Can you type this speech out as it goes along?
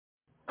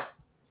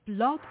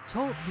Blog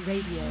Talk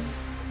Radio.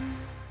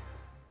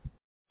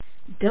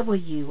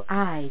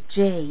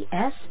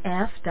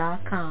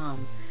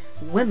 WIJSF.com.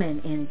 Women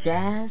in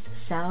Jazz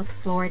South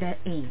Florida,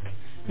 Inc.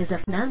 is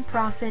a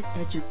nonprofit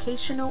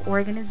educational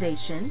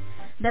organization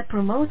that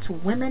promotes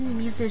women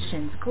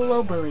musicians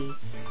globally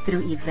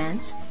through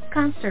events,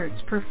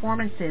 concerts,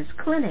 performances,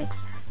 clinics,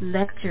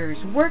 lectures,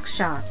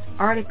 workshops,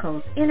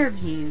 articles,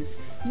 interviews,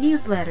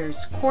 newsletters,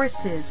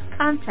 courses,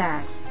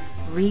 contacts,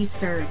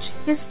 research,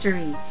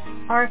 history,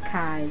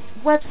 archives,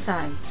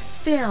 websites,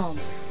 film,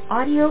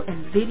 audio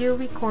and video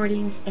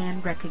recordings,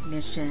 and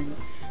recognition.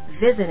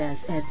 Visit us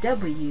at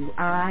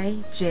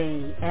WIJSF.com.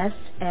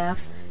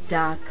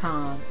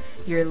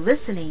 You're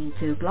listening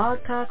to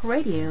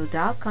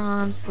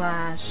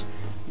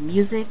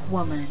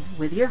blogtalkradio.com/musicwoman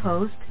with your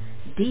host,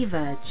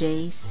 Diva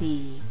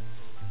JC.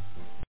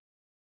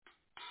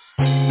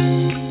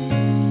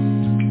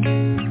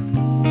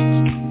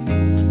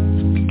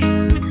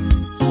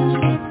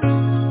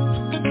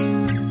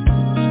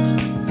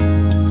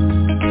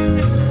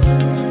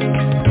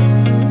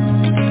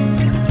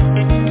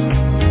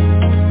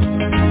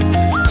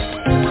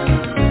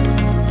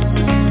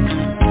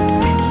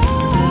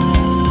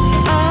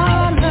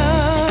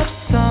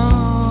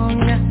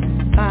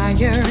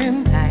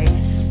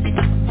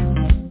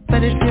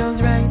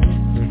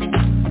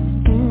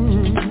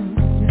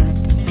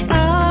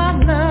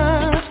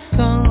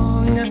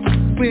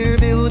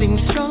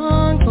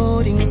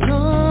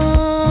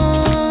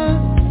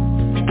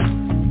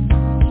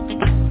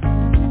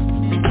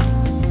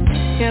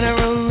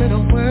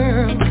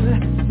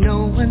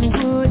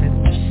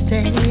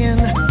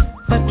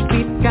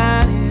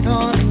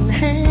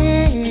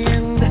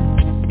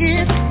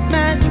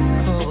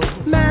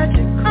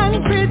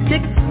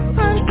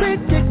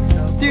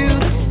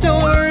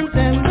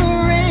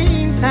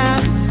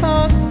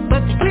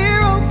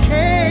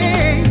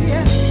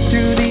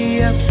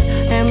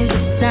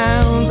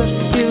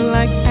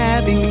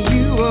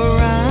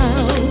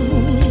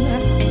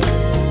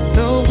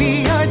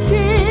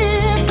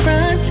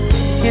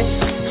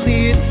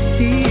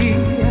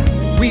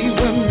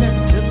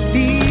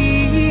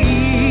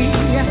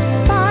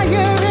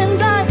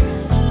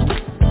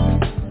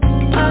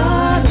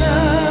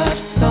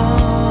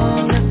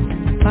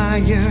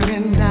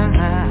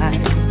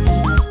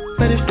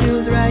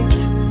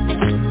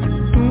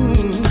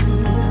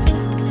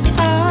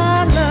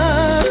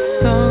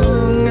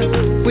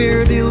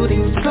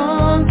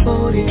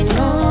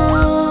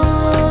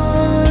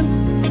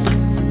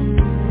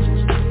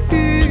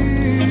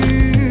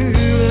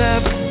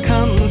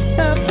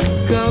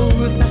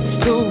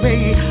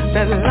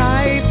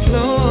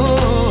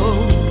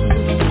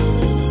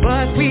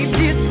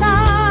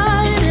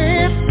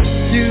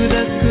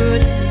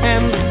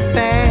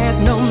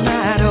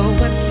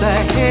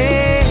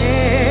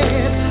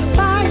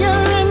 Fire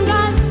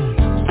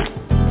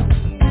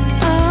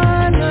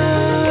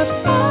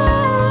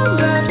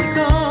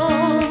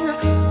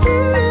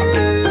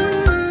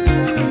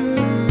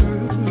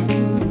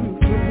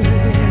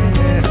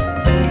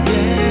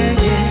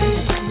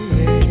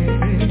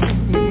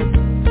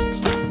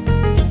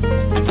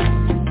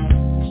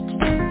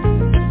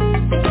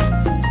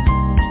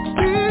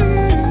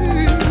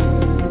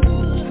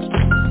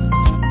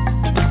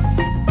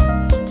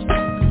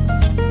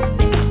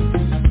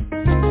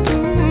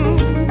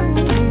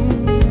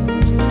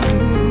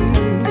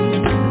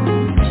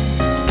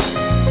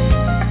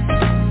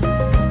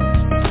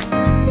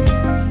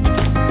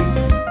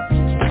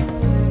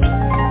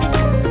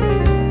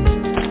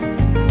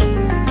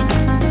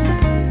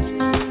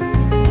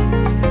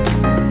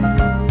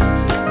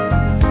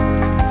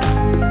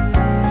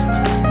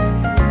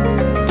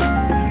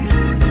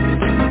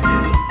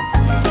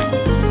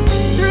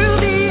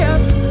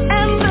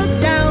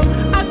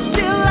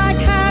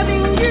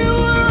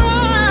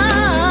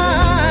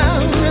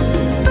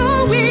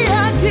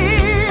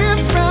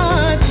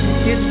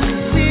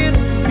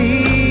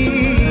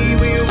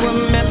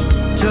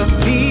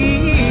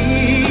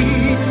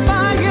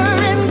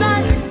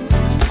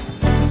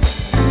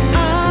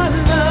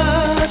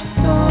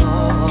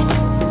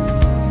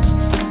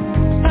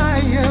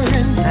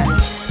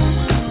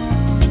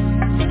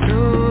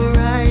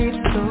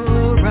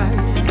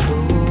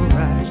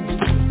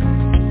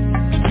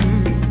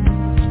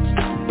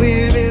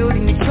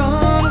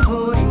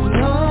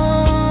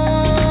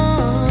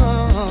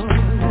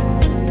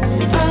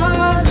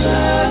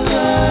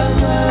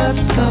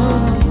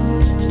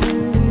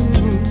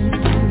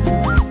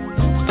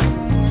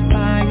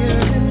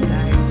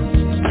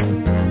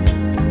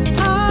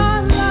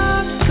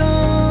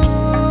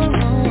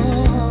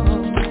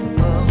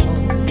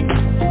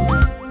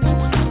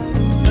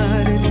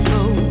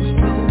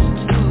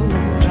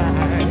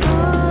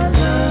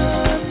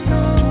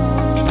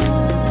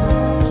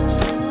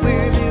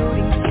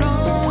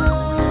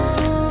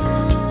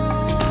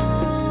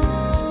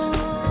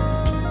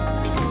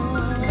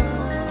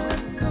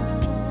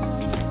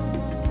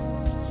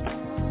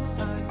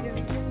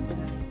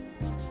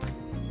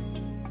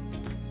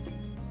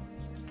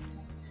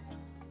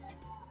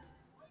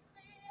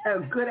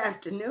Good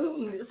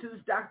afternoon. This is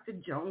Dr.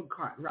 Joan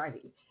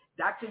Cartwright,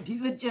 Dr.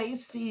 Diva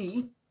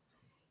JC,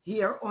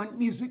 here on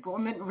Music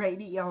Woman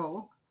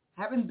Radio.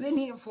 Haven't been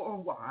here for a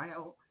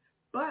while,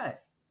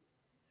 but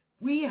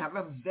we have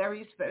a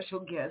very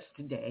special guest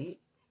today.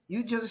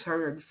 You just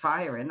heard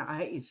Fire and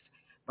Ice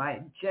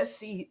by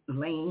Jessie,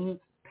 Laine,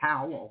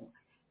 Powell,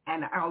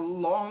 and our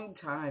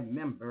longtime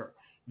member,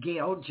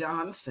 Gail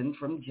Johnson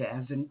from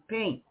Jazz and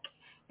Pink.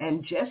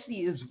 And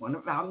Jessie is one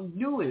of our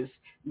newest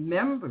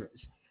members.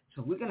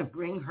 So we're going to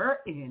bring her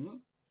in.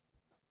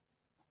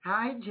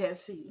 Hi,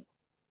 Jessie.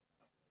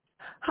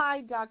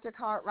 Hi, Dr.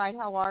 Cartwright.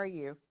 How are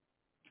you?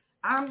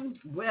 I'm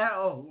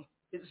well.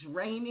 It's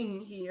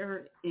raining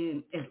here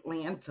in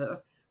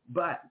Atlanta,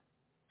 but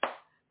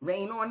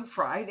rain on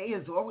Friday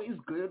is always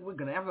good. We're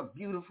going to have a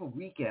beautiful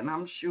weekend,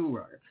 I'm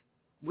sure.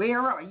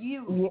 Where are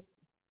you?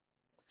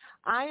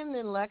 I am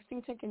in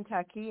Lexington,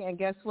 Kentucky, and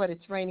guess what?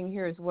 It's raining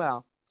here as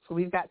well. So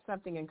we've got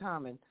something in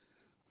common.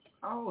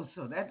 Oh,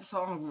 so that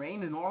song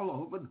raining all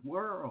over the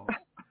world.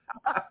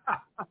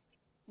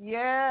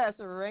 Yes,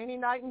 a rainy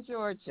night in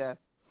Georgia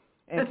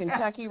and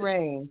Kentucky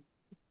rain.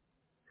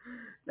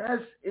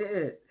 That's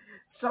it.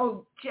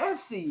 So,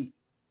 Jessie,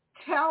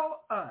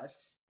 tell us,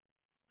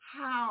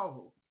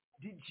 how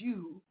did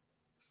you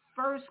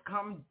first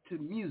come to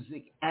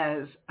music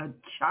as a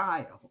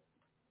child?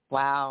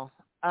 Wow.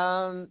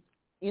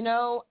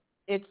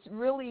 It's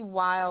really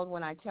wild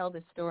when I tell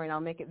this story, and I'll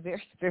make it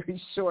very,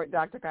 very short,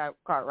 Dr.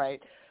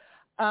 Cartwright.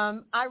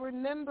 I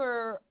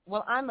remember,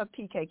 I'm a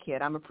PK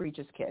kid. I'm a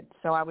preacher's kid,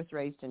 so I was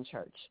raised in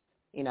church,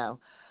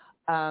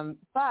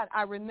 But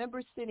I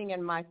remember sitting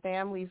in my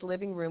family's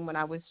living room when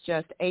I was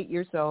just 8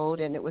 years old,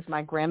 and it was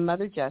my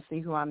grandmother, Jessie,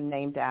 who I'm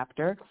named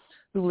after,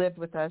 who lived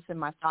with us, and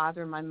my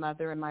father, my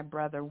mother, and my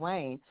brother,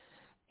 Wayne.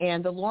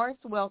 And the Lawrence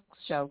Welk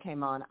show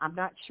came on. I'm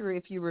not sure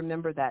if you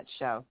remember that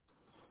show.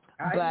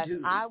 I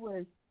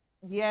do.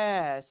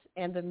 Yes,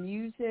 and the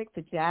music,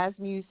 the jazz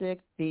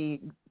music,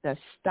 the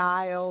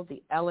style,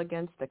 the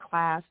elegance, the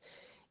class,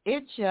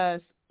 it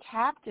just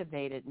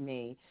captivated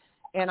me.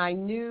 And I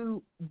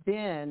knew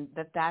then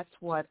that that's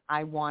what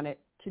I wanted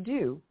to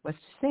do, was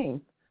to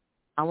sing.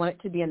 I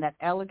wanted to be in that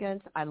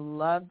elegance. I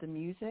loved the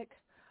music.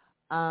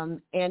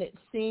 And it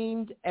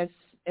seemed as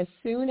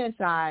soon as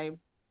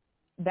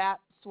that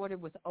sort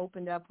of was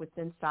opened up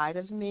within inside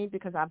of me,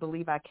 because I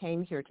believe I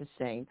came here to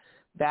sing.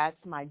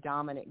 That's my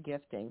dominant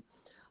gifting.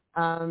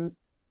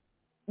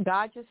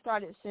 God just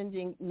started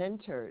sending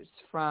mentors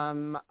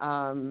from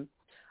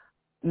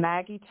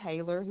Maggie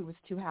Taylor, who was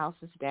 2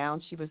 houses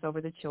down. She was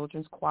over the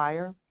children's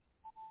choir,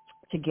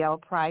 to Gail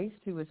Price,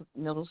 who was a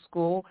middle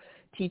school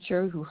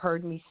teacher who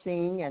heard me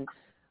sing and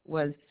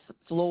was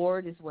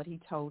floored, is what he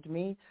told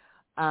me,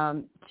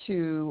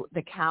 to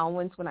the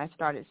Cowens when I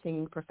started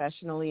singing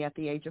professionally at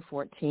the age of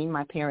 14.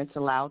 My parents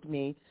allowed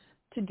me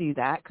to do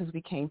that because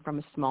we came from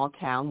a small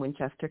town,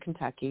 Winchester,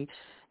 Kentucky,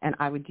 and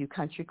I would do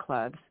country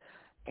clubs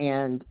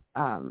and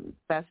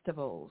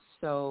festivals.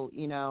 So,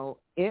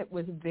 it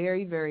was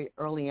very, very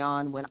early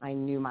on when I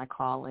knew my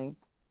calling.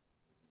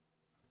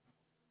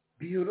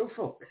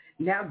 Beautiful.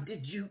 Now,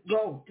 did you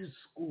go to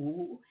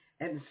school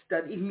and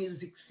study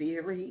music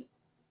theory?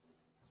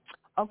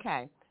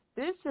 Okay.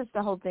 This is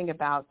the whole thing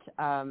about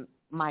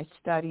my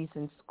studies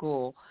in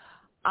school.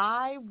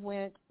 I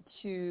went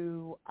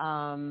to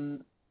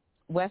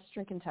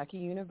Western Kentucky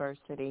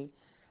University,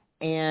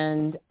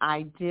 and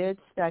I did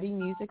study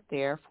music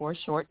there for a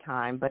short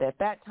time, but at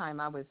that time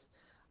I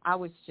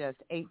was just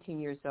 18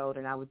 years old,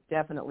 and I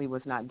definitely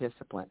was not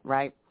disciplined,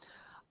 right?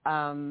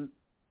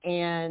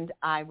 And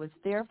I was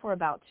there for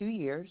about 2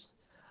 years,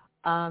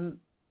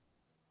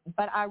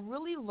 but I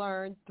really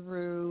learned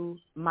through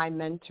my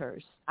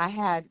mentors. I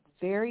had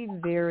very,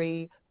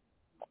 very,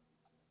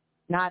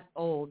 not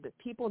old, but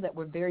people that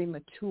were very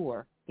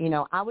mature.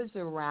 I was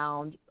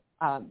around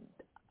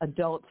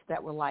adults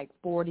that were like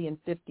 40 and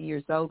 50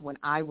 years old when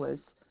I was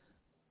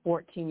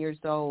 14 years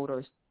old,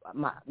 or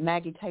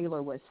Maggie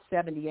Taylor was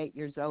 78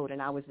 years old, and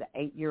I was the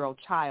 8-year-old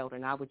child,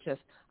 and I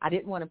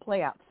didn't want to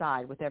play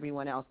outside with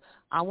everyone else.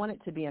 I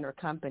wanted to be in her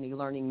company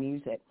learning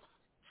music.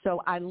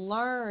 So I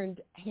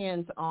learned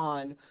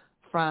hands-on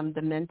from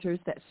the mentors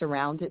that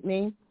surrounded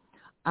me.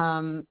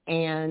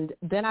 And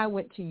then I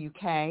went to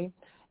UK,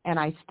 and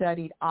I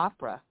studied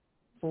opera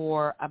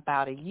for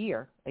about a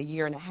year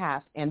and a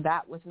half, and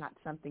that was not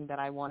something that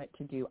I wanted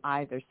to do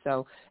either.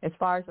 So as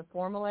far as a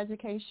formal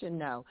education,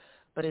 no.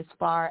 But as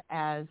far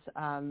as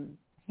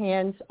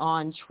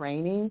hands-on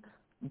training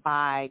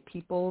by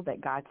people that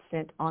God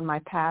sent on my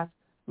path,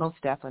 most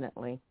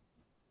definitely.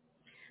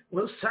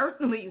 Well,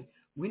 certainly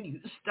when you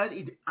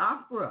studied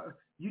opera,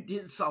 you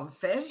did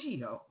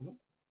solfeggio.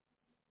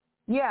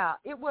 Yeah,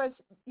 it was,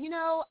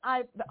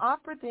 the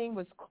opera thing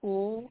was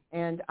cool,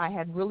 and I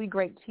had really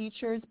great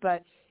teachers,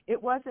 but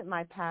it wasn't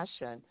my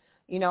passion.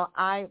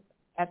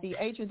 At the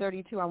age of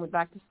 32, I went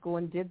back to school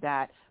and did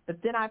that,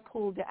 but then I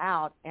pulled it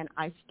out, and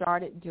I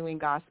started doing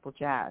gospel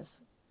jazz.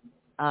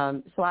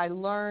 So I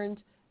learned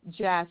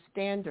jazz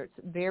standards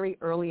very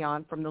early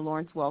on from the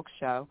Lawrence Welk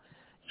show,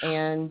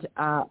 and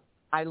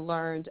I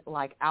learned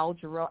like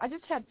Al-Jarreau. I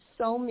just had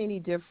so many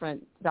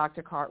different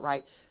Dr.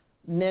 Cartwright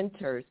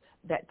mentors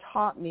that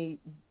taught me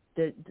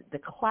the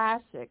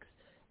classics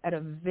at a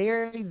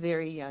very,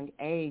 very young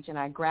age, and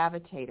I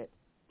gravitated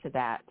to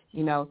that.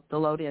 You know,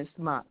 Thelonious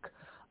Monk,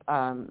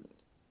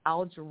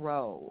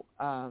 Al-Jarreau,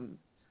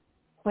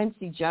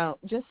 Quincy Jones.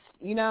 Just,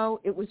 you know,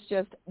 it was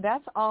just,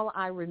 that's all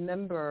I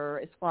remember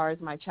as far as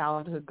my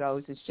childhood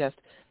goes, is just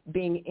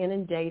being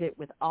inundated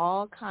with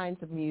all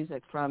kinds of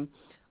music from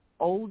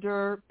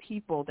older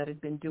people that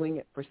had been doing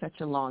it for such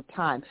a long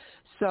time.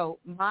 So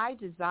my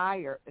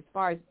desire, as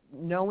far as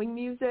knowing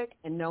music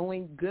and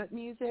knowing good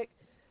music,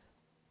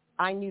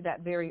 I knew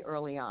that very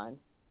early on.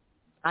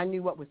 I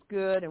knew what was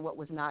good and what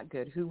was not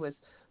good, who was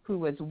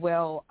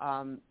well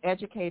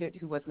educated,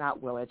 who was not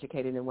well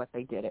educated in what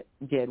they did,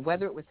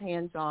 whether it was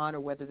hands-on or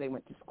whether they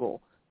went to school,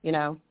 you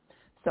know.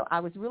 So I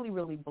was really,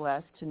 really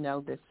blessed to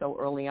know this so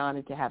early on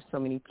and to have so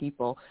many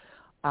people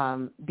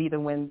be the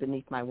wind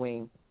beneath my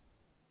wing.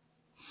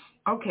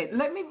 Okay,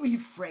 let me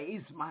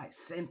rephrase my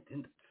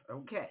sentence,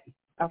 okay?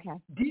 Okay.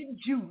 Did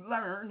you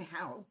learn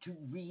how to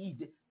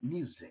read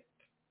music?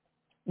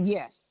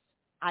 Yes,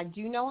 I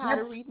do know how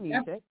to read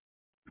music.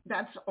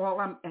 That's all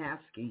I'm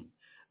asking.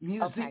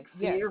 Music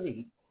yes.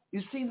 theory.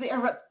 You see,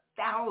 there are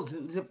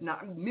thousands, if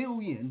not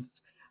millions,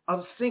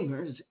 of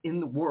singers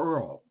in the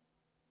world.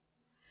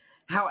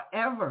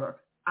 However,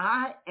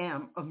 I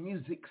am a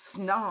music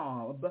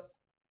snob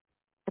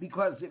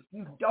because if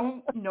you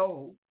don't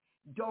know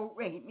do,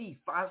 re, mi,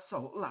 fa,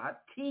 sol, la,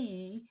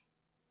 ti,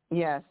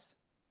 yes,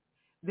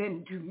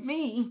 then to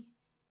me,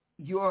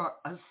 you're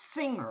a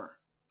singer.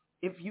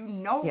 If you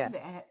know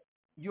that,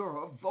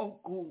 you're a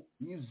vocal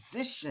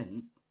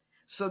musician.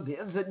 So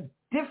there's a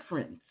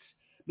difference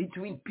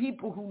between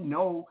people who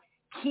know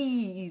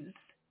keys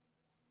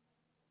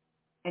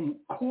and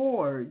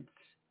chords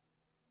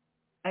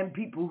and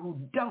people who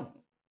don't.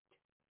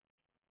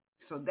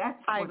 So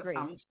that's what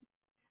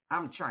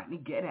I'm trying to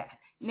get at.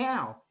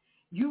 Now,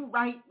 you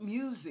write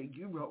music.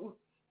 You wrote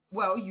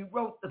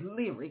the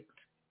lyrics.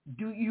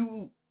 Do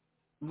you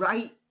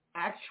write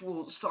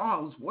actual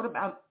songs? What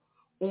about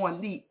On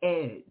the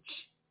Edge?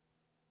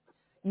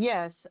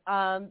 Yes.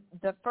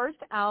 The first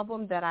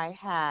album that I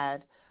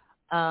had,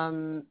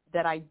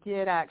 that I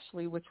did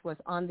actually, which was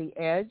On the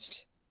Edge,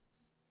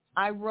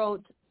 I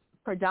wrote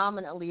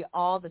predominantly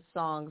all the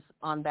songs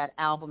on that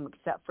album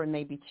except for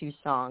maybe 2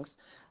 songs,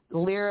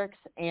 lyrics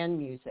and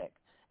music.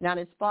 Now,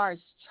 as far as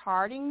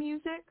charting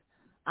music,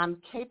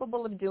 I'm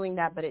capable of doing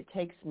that, but it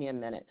takes me a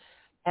minute.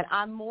 And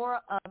I'm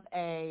more of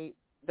the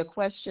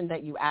question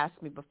that you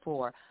asked me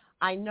before.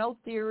 I know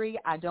theory.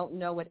 I don't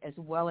know it as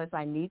well as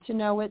I need to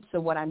know it. So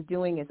what I'm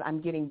doing is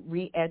I'm getting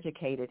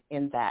re-educated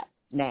in that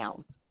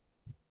now.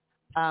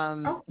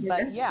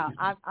 But yeah,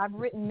 I've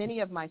written many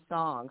of my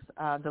songs,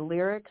 the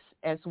lyrics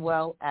as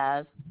well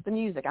as the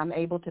music. I'm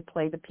able to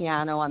play the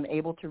piano. I'm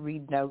able to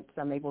read notes.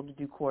 I'm able to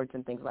do chords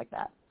and things like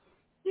that.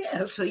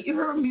 Yeah, so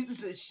you're a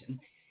musician.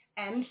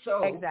 And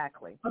so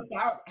exactly.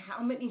 About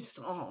how many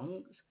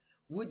songs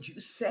would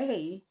you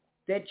say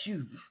that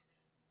you've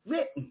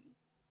written?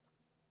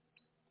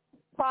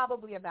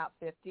 Probably about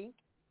 50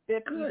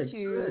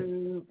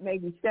 to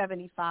maybe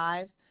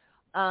 75.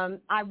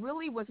 I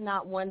really was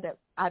not one that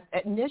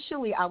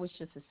initially I was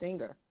just a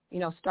singer. You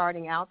know,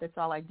 starting out, that's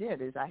all I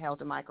did is I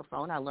held a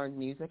microphone, I learned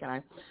music, and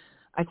I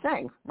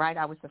sang, right?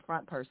 I was the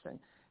front person.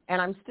 And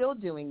I'm still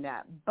doing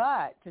that.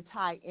 But to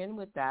tie in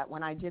with that,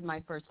 when I did my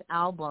first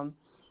album,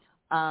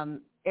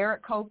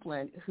 Eric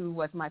Copeland, who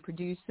was my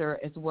producer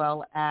as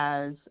well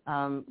as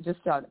just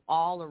an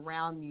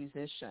all-around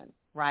musician,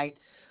 right?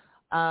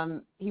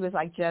 He was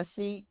like,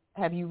 Jessie,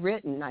 have you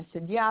written? I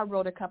said, yeah, I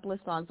wrote a couple of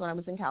songs when I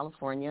was in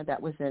California.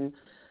 That was in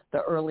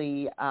the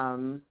early,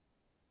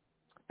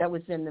 that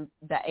was in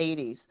the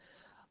 80s.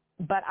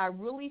 But I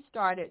really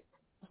started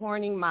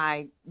honing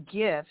my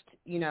gift,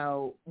 you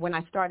know, when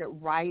I started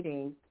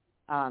writing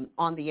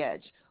On the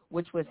Edge,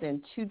 which was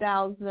in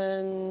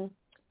 2000,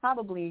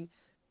 probably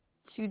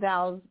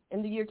 2000,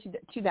 in the year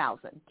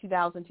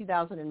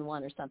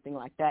 2001 or something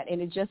like that.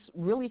 And it just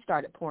really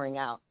started pouring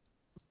out.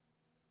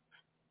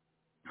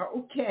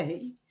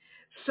 Okay.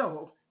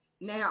 So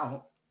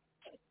now,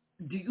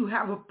 do you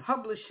have a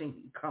publishing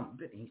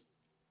company?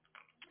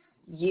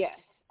 Yes,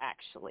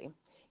 actually.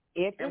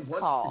 It is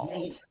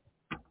called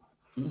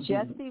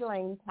Jessie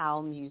Laine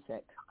Powell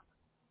Music.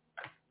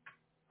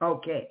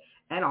 Okay.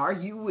 And are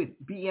you with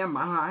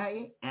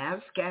BMI,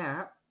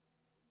 ASCAP?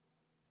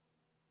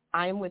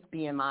 I'm with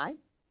BMI.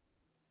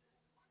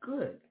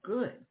 Good.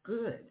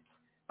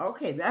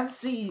 Okay,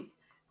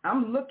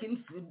 I'm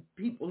looking for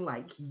people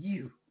like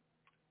you.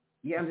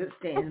 You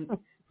understand?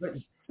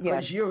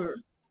 Because you're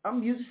a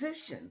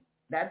musician.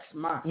 That's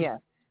my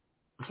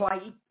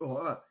plight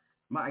or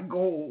my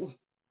goal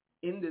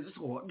in this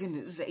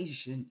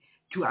organization,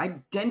 to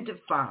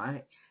identify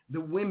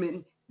the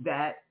women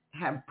that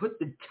have put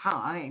the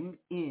time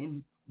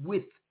in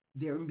with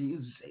their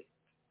music.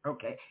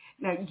 Okay.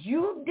 Now,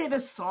 you did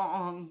a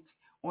song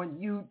on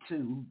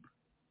YouTube,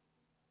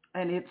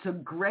 and it's a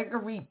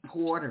Gregory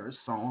Porter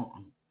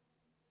song.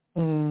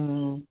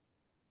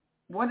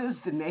 What is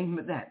the name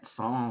of that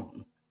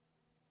song?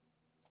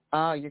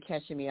 Oh, you're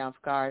catching me off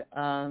guard.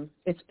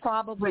 It's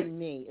Probably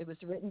Me. It was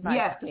written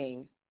by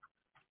Sting.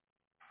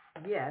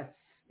 Yes,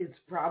 It's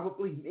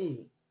Probably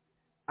Me.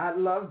 I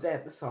love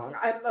that song.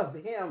 I love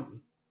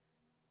him.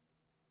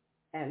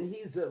 And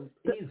he's a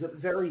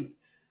very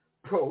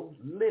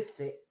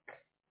prolific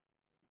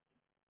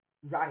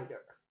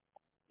writer.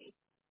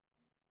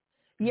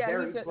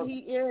 Yeah, he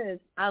is.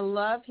 I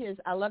love his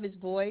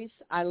voice.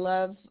 I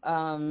love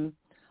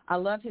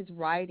his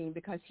writing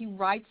because he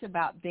writes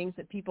about things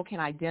that people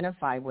can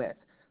identify with,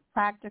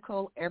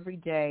 practical,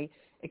 everyday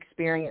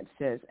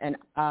experiences. And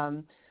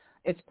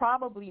It's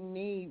Probably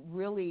Me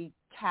really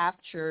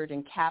captured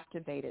and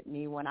captivated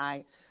me when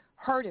I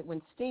heard it,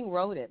 when Sting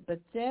wrote it. But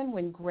then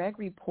when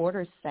Gregory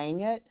Porter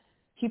sang it,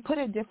 he put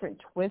a different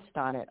twist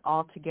on it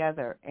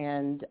altogether.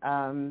 And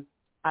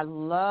I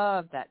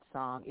love that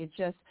song.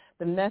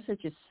 The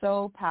message is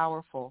so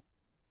powerful.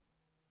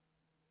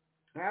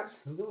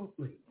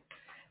 Absolutely.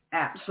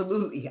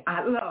 Absolutely.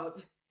 I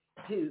love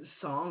his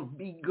song,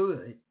 Be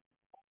Good.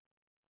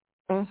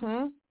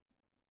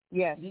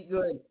 Yes. Be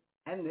Good.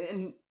 And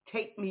then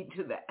Take Me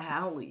to the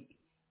Alley.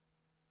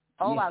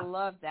 Oh, yeah. I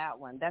love that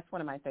one. That's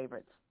one of my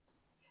favorites.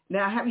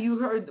 Now, have you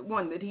heard the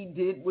one that he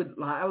did with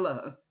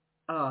Lila?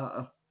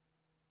 Her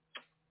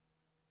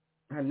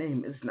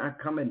name is not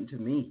coming to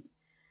me.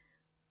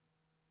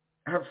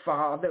 Her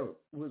father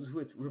was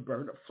with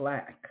Roberta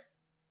Flack.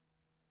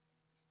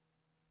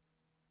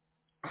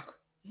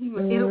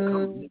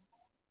 It'll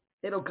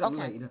come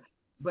later.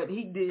 But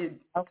he did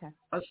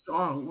a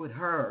song with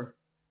her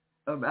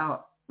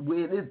about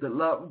Where Did the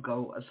Love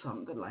Go or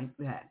something like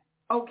that.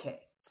 Okay,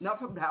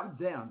 enough about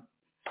them.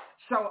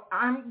 So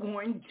I'm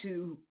going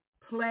to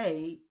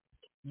play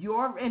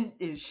your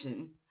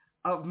rendition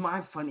of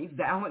My Funny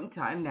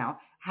Valentine. Now,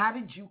 how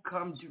did you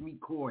come to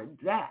record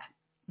that?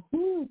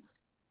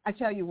 I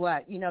tell you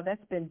what,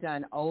 that's been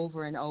done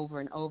over and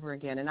over and over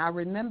again. And I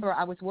remember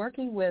I was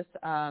working with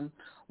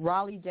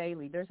Raleigh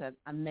Daly. There's an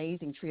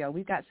amazing trio.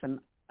 We've got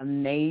some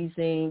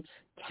amazing,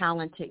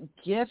 talented,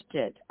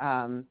 gifted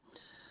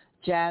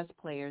jazz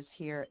players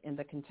here in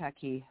the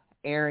Kentucky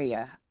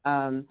area.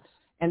 And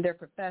they're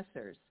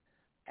professors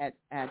at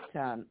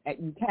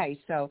UK.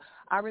 So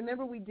I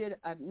remember we did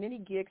many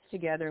gigs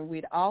together, and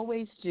we'd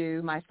always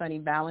do My Funny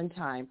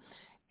Valentine.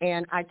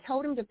 And I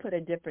told him to put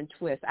a different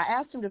twist. I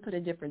asked him to put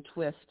a different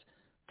twist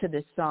to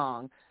this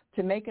song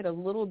to make it a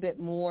little bit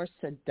more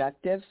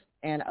seductive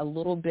and a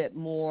little bit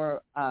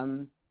more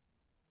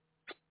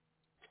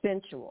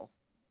sensual.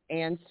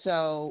 And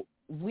so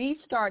we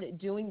started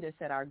doing this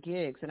at our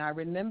gigs. And I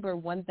remember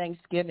one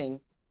Thanksgiving,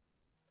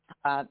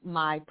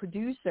 my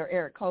producer,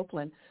 Eric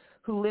Copeland,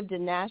 who lived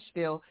in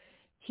Nashville,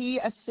 he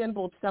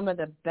assembled some of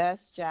the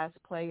best jazz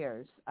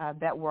players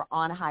that were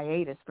on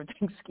hiatus for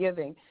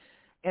Thanksgiving.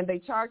 And they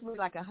charged me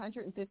like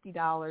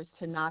 $150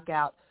 to knock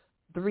out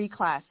 3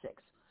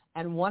 classics.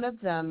 And one of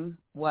them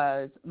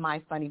was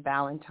My Funny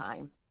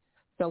Valentine.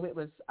 So it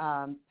was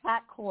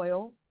Pat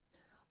Coyle,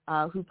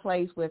 who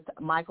plays with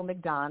Michael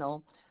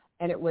McDonald,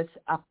 and it was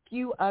a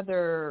few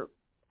other,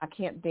 I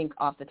can't think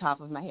off the top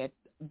of my head,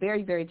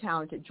 very, very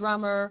talented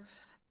drummer,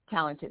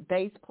 talented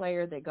bass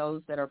player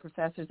that are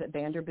professors at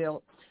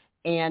Vanderbilt.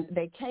 And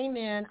they came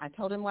in, I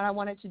told them what I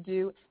wanted to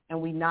do,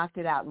 and we knocked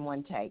it out in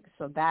one take.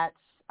 So that's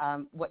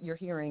what you're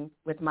hearing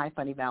with My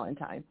Funny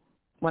Valentine.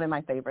 One of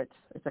my favorites.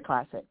 It's a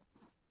classic.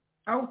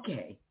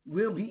 Okay.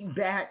 We'll be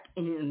back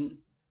in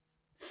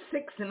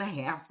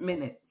 6.5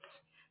 minutes.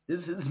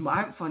 This is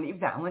My Funny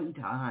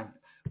Valentine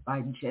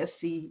by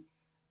Jessie,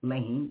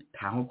 Laine,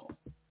 Powell.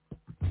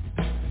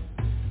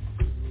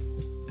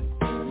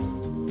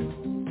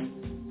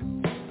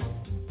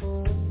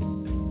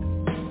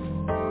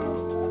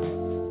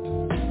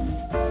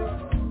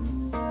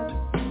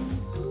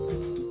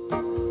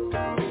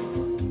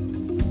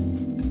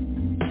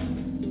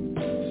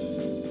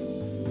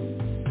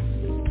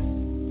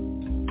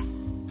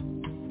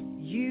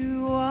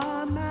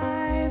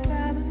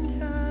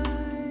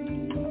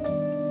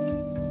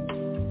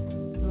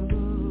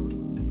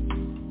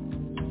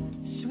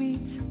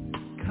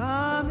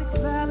 Come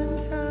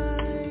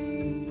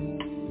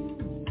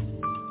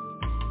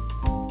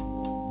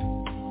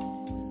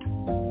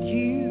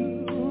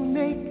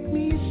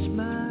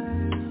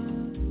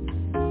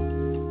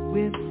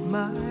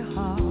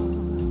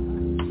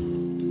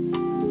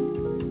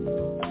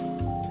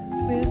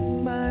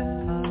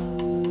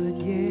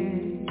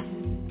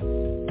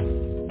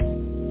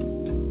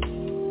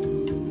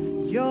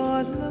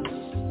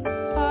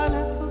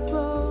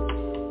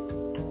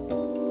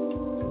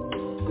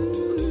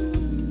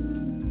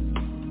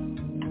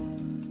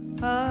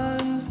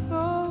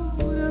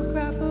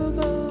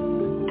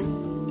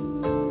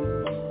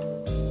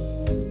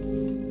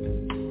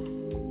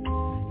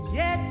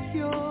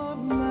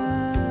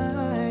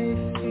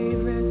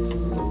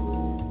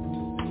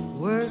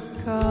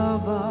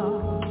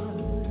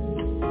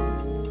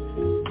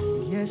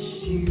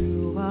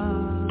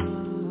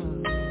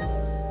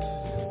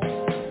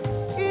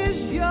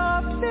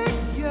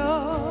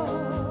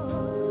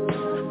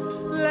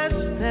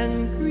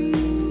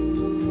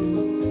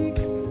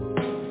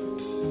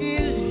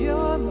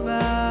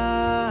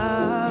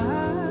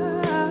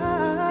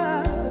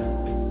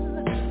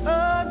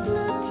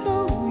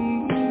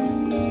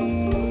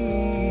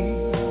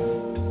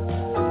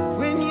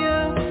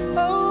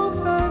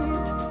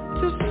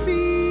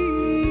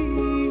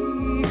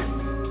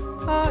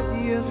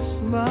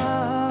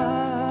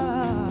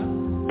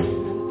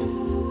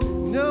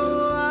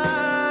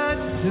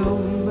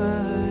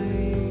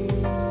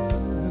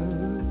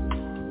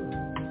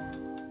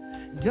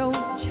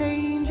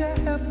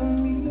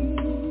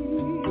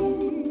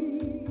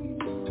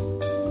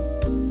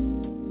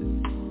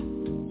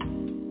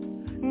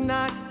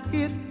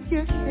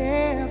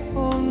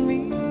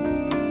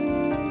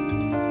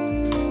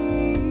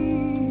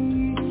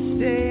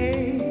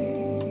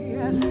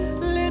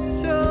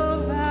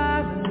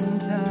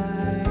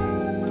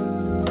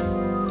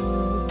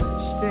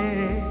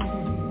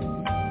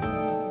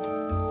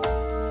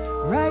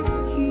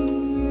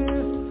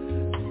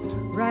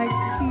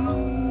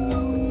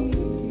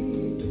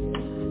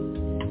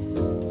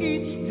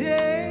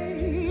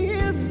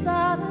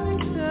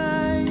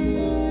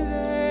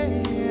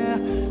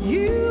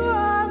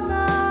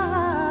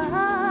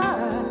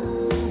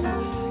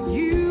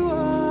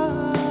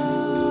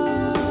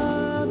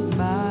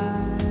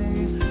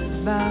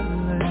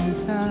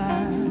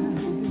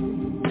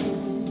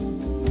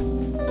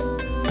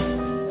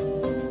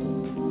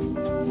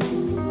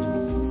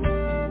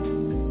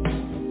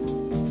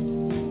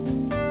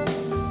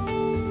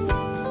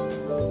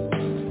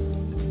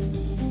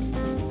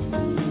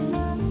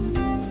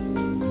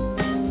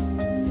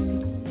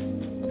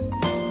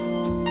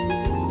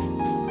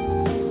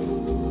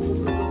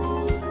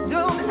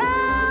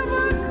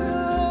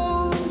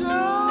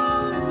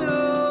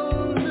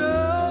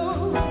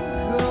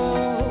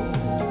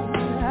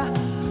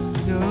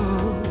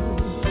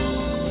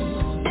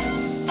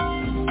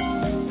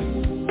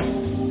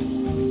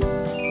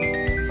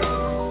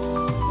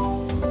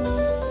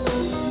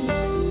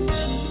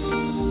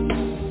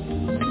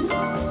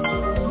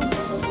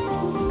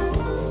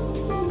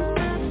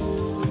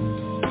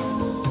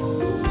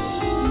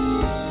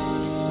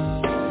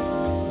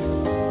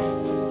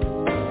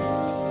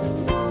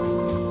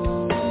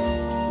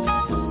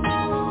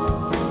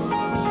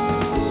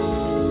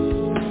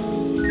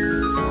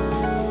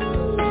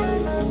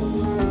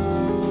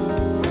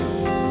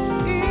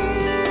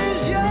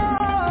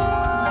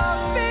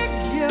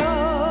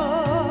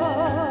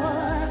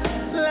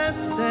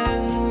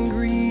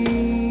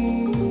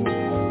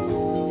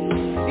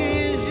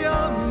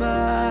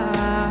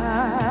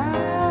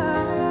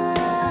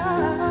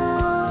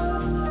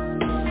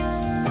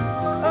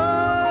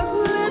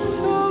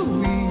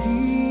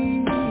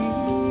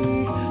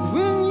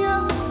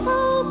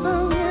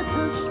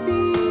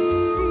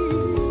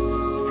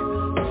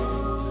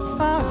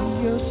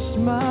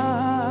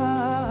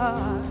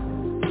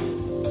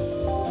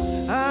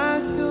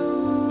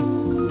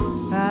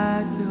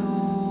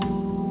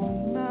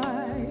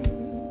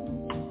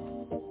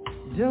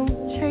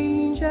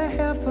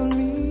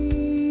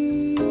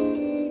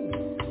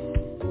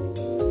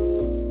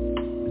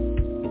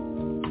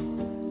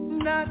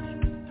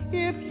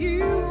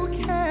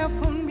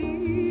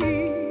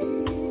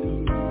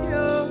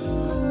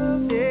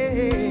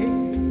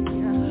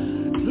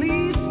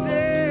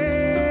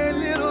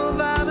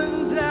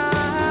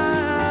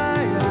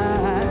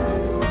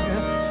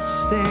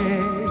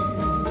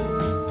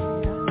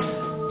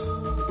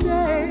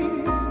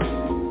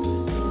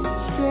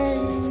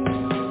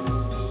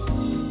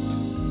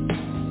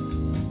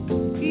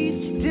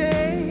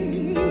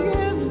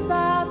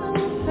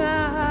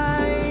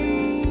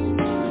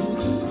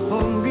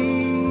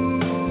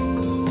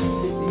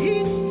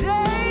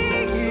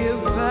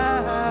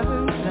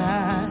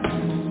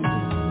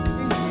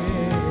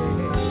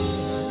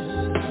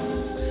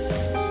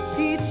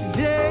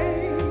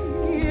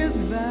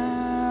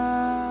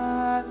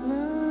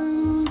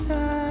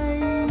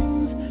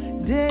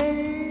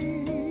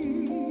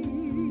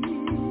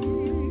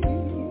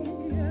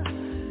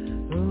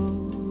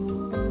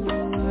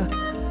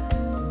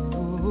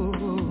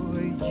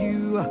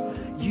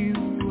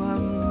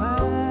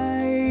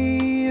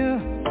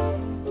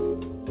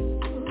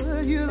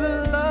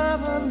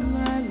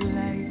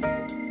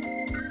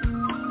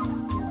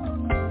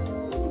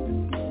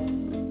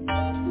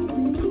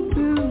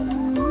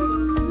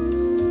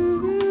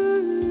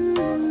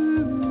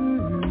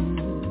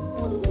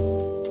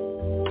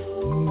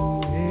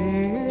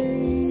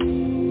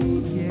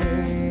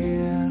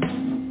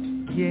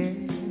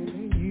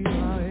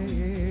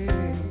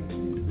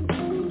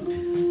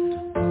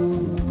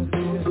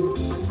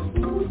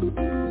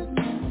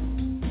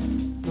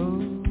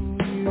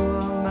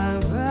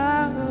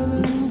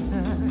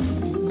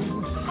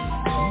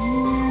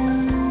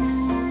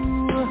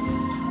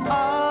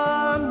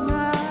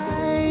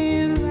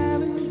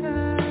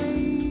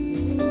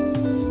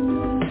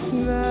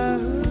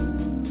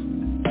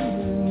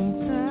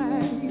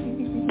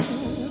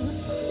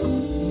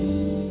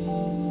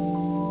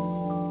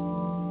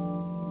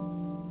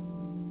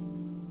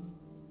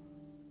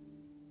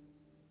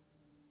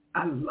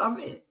I love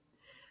it.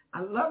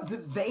 I love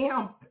the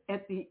vamp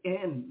at the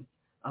end.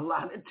 A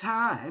lot of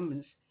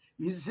times,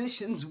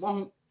 musicians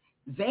won't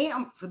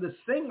vamp for the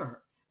singer.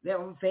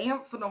 They'll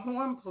vamp for the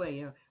horn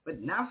player,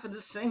 but not for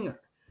the singer.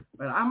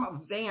 But I'm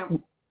a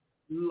vamp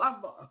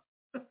lover.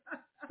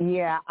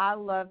 Yeah, I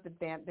love the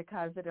vamp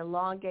because it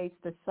elongates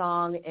the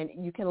song and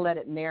you can let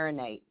it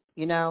marinate,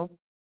 you know?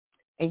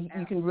 And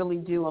you can really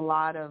do a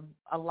lot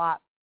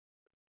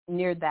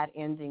near that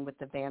ending with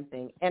the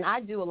vamping. And I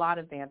do a lot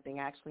of vamping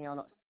actually on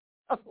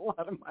a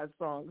lot of my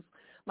songs.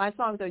 My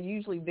songs are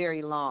usually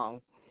very long.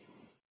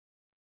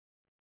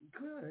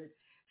 Good.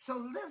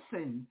 So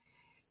listen,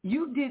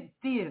 you did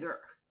theater.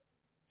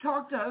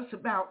 Talk to us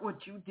about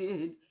what you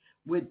did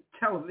with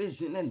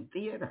television and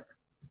theater.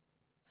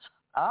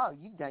 Oh,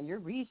 you've done your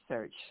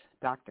research,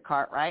 Dr.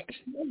 Cartwright.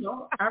 You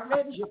know, I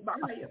read your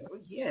bio,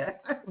 yeah.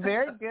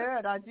 Very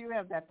good. I do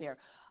have that there.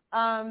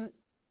 I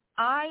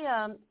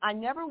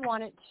never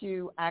wanted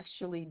to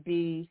actually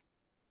be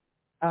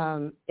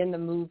in the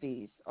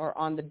movies or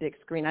on the big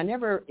screen. I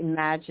never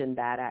imagined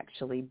that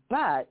actually,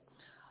 but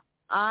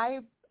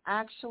I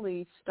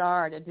actually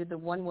I did the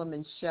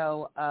one-woman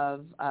show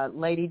of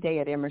Lady Day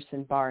at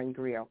Emerson Bar and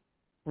Grill,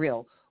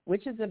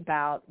 which is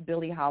about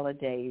Billie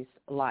Holiday's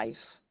life,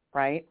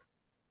 right?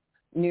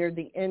 near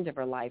the end of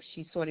her life.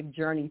 She sort of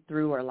journeyed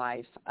through her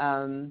life.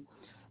 And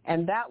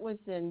that was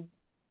in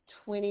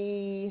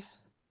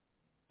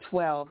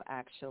 2012,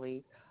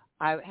 actually.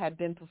 I had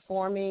been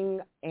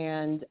performing,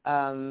 and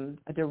a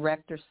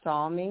director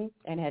saw me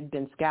and had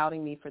been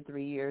scouting me for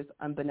 3 years,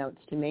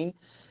 unbeknownst to me,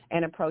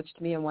 and approached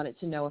me and wanted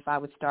to know if I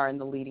would star in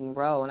the leading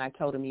role. And I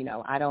told him,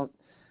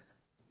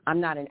 I'm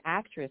not an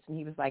actress. And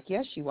he was like,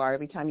 yes, you are.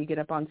 Every time you get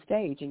up on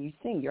stage and you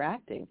sing, you're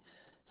acting.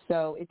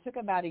 So it took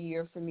about a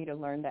year for me to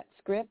learn that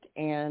script,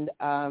 and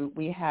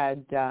we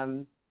had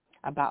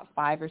about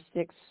 5 or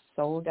 6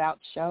 sold-out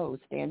shows,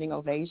 standing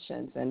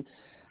ovations, and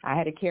I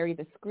had to carry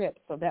the script.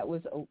 So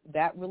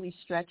that really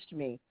stretched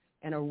me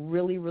in a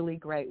really, really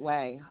great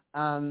way.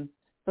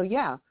 So,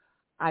 yeah,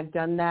 I've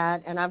done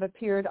that, and I've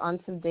appeared on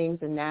some things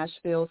in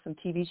Nashville, some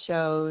TV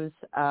shows.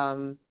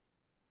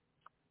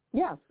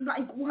 Yeah.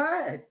 Like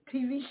what?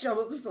 TV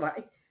shows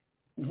like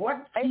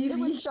what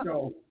TV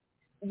show?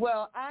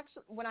 Well,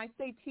 actually, when I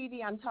say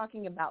TV, I'm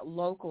talking about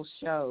local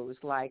shows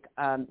like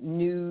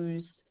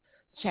news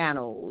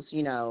channels,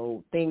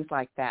 things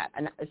like that.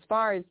 And as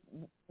far as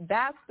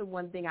that's the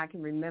one thing I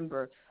can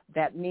remember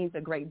that means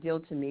a great deal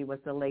to me was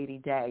the Lady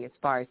Day as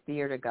far as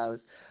theater goes.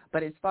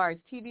 But as far as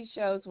TV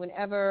shows,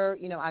 whenever,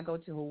 I go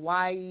to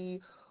Hawaii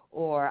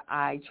or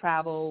I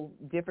travel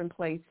different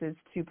places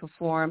to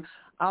perform,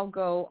 I'll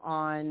go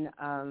on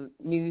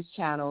news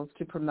channels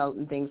to promote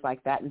and things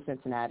like that in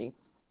Cincinnati.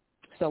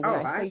 So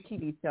when I say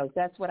TV shows,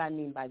 that's what I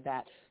mean by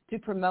that, to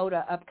promote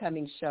an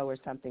upcoming show or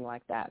something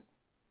like that.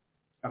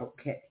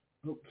 Okay.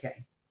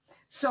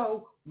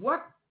 So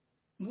what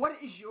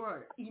is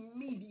your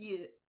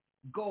immediate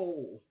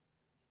goal?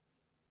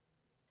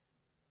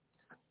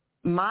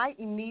 My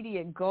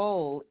immediate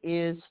goal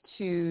is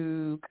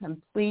to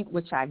complete,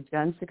 which I've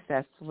done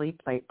successfully,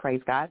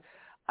 praise God,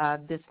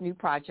 this new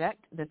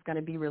project that's going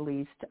to be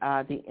released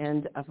the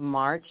end of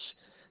March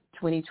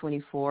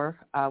 2024,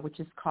 which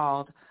is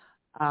called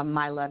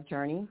My Love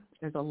Journey.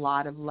 There's a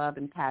lot of love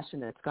and passion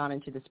that's gone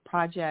into this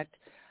project,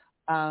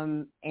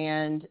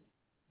 and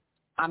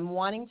I'm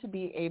wanting to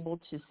be able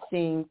to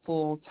sing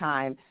full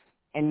time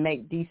and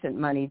make decent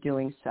money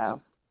doing so,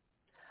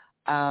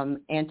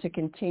 and to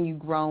continue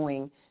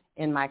growing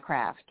in my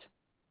craft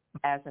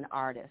as an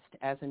artist,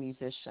 as a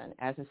musician,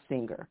 as a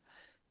singer,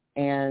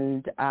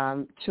 and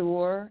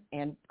tour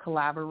and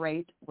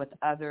collaborate with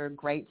other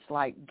greats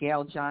like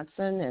Gail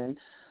Johnson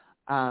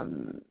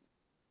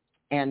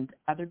and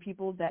other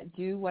people that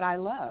do what I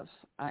love,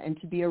 and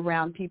to be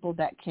around people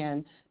that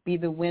can be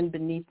the wind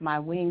beneath my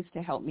wings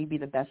to help me be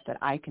the best that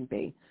I can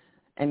be,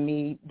 and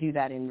me do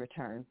that in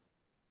return.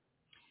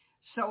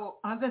 So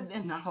other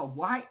than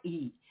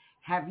Hawaii,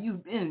 have you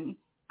been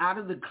out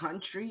of the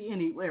country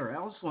anywhere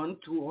else on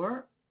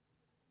tour?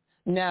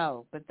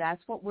 No, but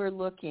that's what we're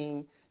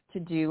looking to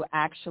do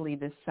actually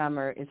this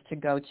summer, is to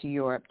go to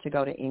Europe, to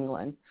go to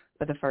England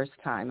for the first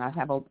time. I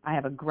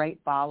have a great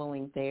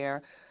following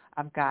there.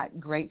 I've got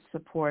great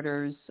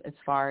supporters as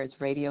far as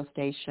radio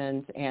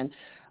stations, and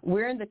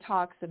we're in the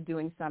talks of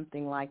doing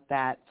something like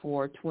that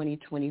for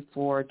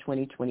 2024,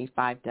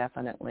 2025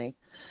 definitely.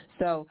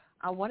 So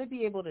I want to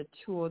be able to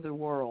tour the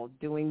world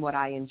doing what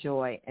I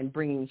enjoy and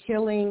bringing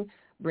healing,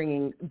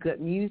 bringing good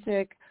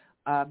music,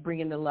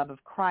 bringing the love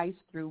of Christ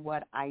through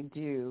what I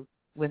do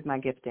with my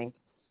gifting.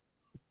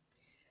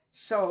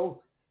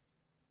 So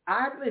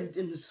I lived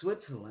in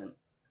Switzerland,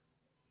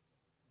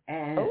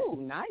 and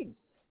nice.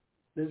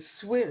 The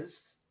Swiss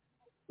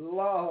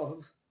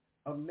love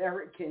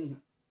American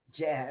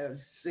jazz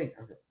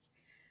singers.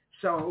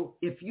 So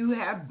if you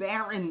have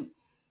Baron,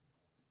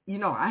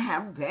 I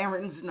have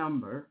Baron's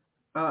number,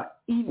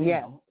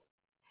 email,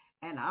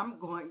 and I'm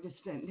going to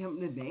send him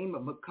the name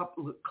of a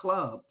couple of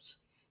clubs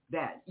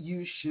that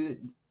you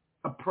should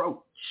approach.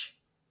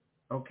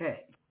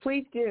 Okay.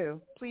 Please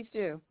do. Please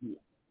do. Yeah.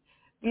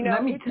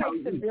 It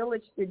takes a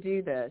village to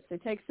do this.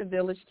 It takes a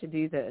village to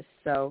do this.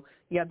 So,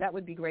 yeah, that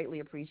would be greatly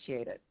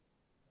appreciated.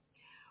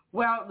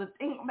 Well, the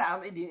thing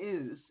about it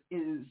is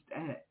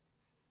that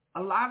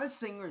a lot of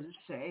singers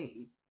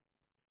say,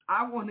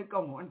 I want to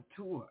go on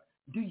tour.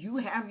 Do you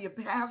have your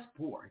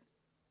passport?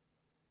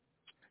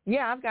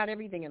 Yeah, I've got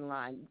everything in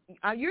line.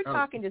 You're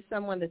talking to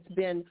someone that's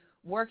been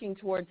working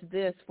towards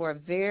this for a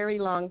very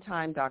long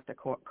time, Dr.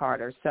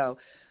 Carter. So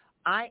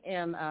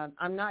I'm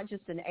not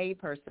just an A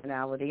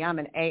personality. I'm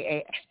an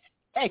AA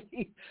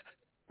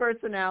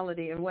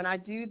personality. And when I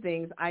do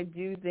things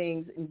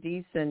in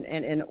decent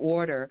and in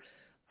order,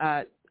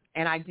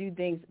 and I do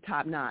things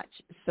top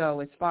notch. So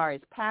as far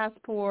as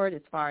passport,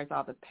 as far as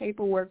all the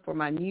paperwork for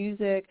my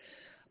music,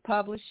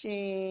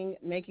 publishing,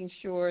 making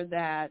sure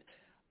that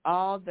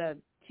all the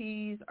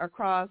T's are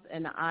crossed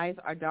and the I's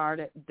are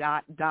dotted,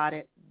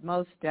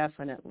 most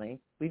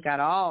definitely. We've got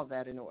all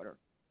that in order.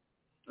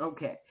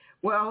 Okay.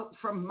 Well,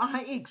 from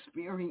my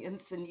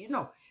experience, and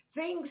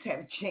things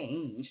have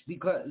changed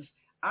because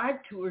I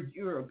toured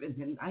Europe in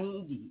the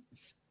 90s,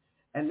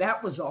 and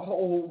that was a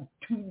whole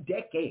 2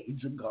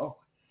 decades ago,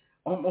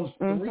 almost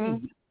 3, to tell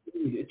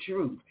you the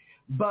truth.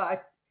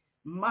 But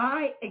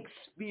my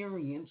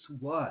experience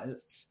was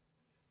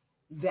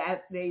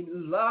that they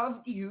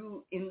loved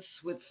you in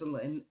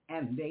Switzerland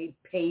and they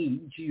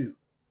paid you.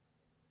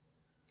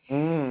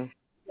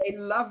 They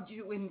loved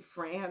you in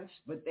France,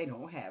 but they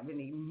don't have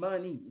any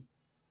money.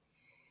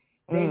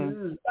 They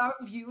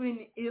love you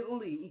in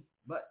Italy,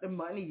 but the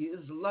money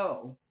is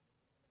low.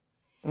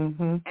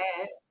 And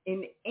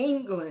in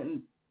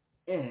England,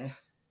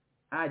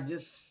 I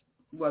just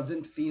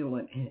wasn't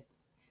feeling it.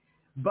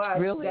 But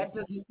really? that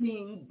doesn't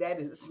mean that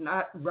it's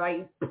not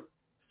right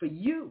for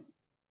you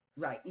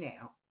right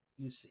now,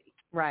 you see.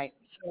 Right.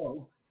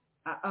 So,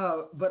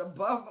 but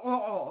above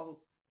all,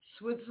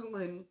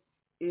 Switzerland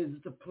is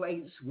the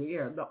place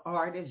where the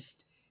artist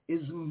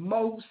is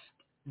most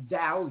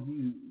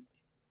valued.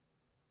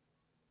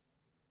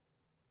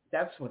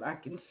 That's what I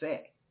can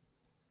say.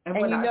 And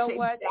when I say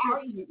what?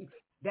 valued,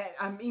 that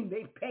I mean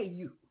they pay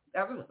you.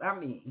 That's what I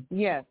mean.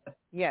 Yes.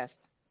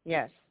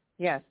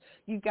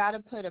 You've got to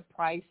put a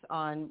price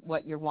on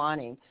what you're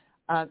wanting.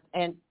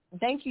 And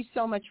thank you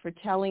so much for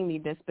telling me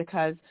this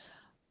because,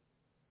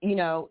 you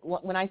know,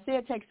 when I say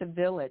it takes a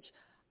village,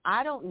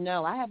 I don't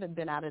know. I haven't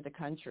been out of the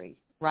country,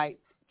 right,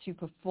 to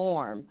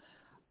perform.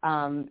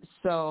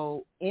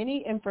 So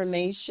any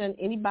information,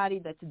 anybody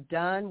that's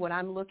done what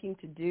I'm looking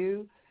to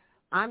do,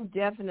 I'm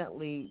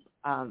definitely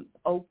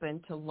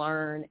open to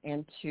learn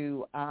and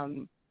to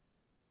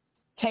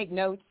take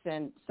notes,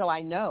 and so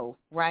I know,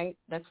 right?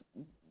 That's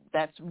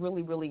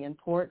really, really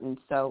important.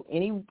 So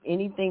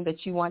anything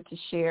that you want to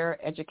share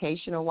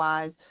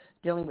educational-wise,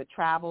 dealing with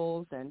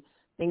travels and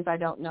things I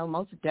don't know,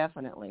 most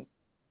definitely,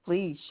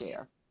 please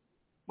share.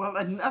 Well,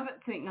 another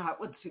thing I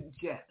would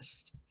suggest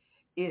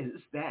is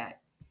that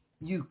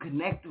you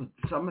connect with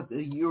some of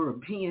the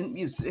European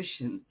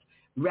musicians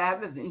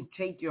rather than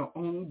take your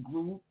own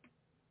group,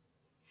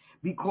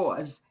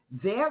 because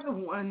they're the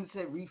ones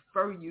that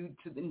refer you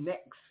to the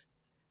next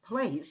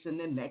place and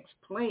the next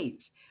place.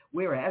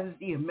 Whereas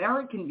the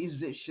American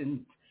musicians,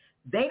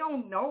 they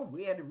don't know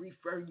where to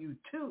refer you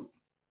to.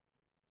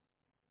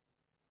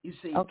 You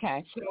see?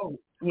 Okay. So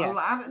yeah. A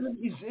lot of the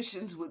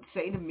musicians would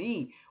say to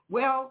me,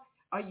 well,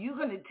 are you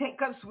going to take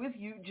us with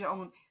you,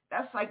 Joan?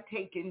 That's like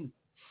taking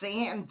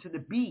sand to the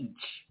beach.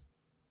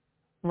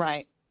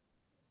 Right.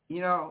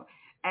 You know,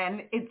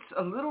 and it's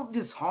a little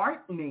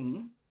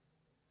disheartening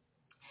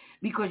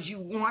because you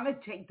want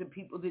to take the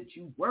people that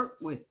you work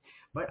with.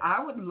 But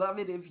I would love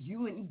it if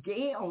you and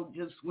Gail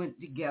just went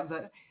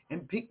together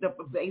and picked up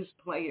a bass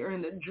player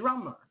and a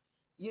drummer,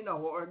 you know,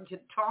 or a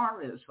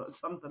guitarist or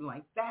something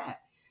like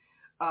that.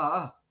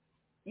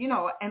 You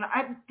know, and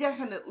I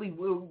definitely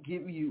will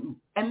give you,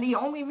 and the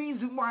only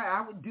reason why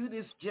I would do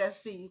this,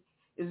 Jessie,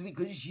 is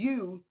because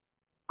you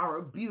are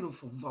a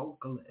beautiful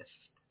vocalist.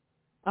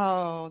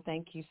 Oh,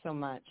 thank you so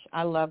much.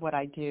 I love what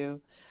I do.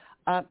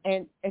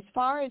 And as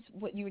far as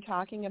what you were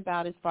talking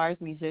about, as far as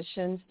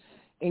musicians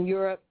in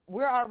Europe,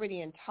 we're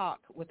already in talk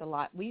with a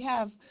lot. We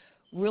have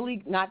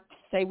really, not to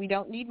say we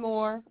don't need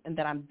more, and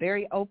that I'm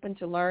very open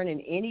to learn,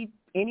 and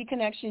any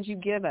connections you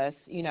give us,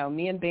 you know,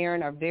 me and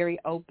Barron are very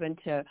open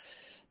to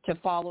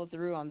follow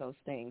through on those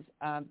things.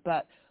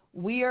 But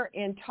we are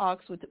in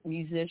talks with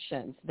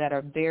musicians that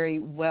are very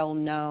well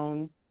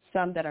known,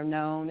 some that are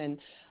known, and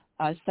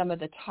some of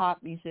the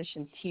top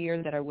musicians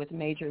here that are with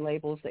major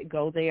labels that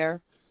go there.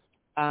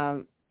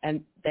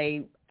 And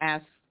they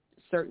ask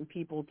certain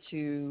people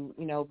to,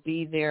 you know,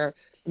 be their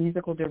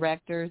musical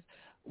directors.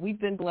 We've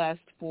been blessed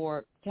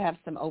to have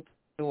some open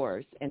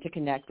doors and to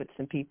connect with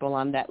some people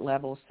on that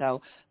level.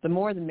 So the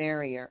more the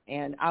merrier.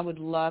 And I would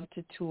love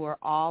to tour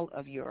all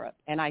of Europe.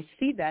 And I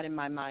see that in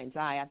my mind's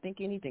eye. I think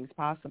anything's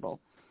possible.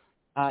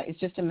 It's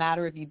just a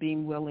matter of you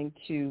being willing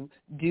to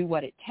do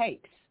what it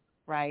takes,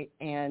 right?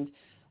 And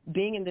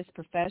being in this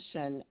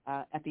profession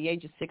at the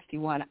age of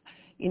 61,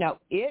 you know,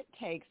 it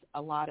takes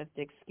a lot of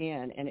thick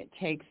skin, and it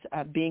takes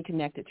being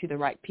connected to the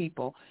right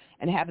people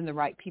and having the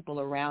right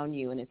people around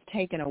you. And it's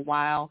taken a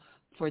while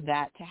for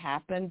that to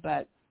happen,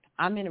 but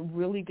I'm in a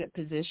really good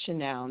position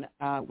now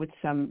with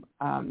some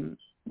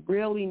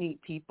really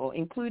neat people,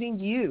 including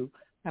you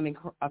coming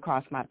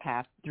across my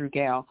path through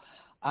Gail.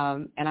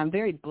 And I'm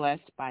very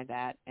blessed by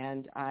that.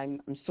 And I'm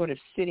sort of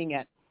sitting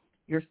at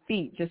your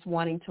feet just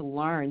wanting to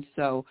learn.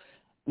 So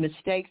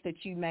mistakes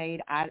that you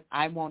made,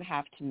 I won't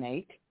have to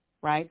make.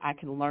 Right, I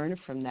can learn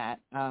from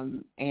that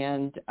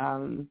and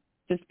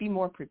just be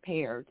more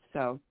prepared.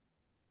 So,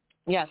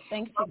 yes,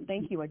 thank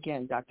you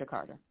again, Dr.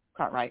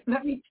 Cartwright.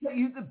 Let me tell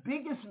you the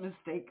biggest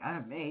mistake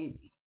I made.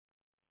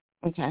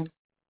 Okay.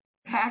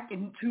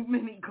 Packing too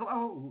many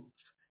clothes.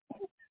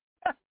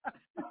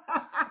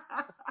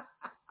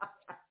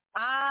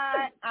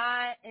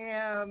 I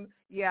am.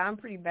 Yeah, I'm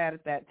pretty bad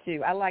at that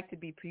too. I like to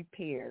be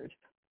prepared.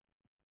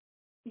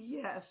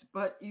 Yes,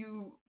 but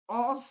you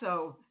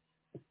also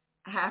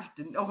have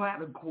to know how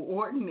to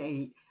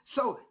coordinate.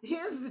 So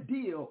here's the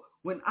deal.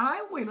 When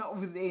I went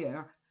over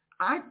there,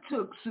 I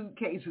took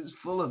suitcases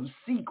full of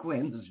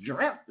sequins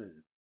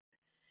dresses.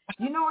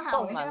 You know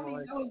how heavy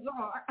those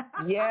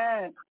are?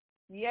 Yes.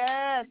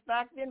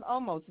 Back then,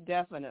 almost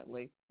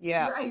definitely.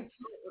 Yeah. Right.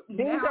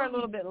 Things are a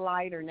little bit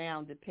lighter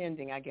now,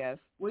 depending, I guess.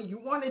 Well, you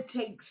want to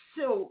take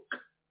silk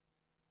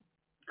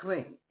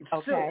clean,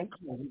 Okay. silk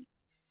clean,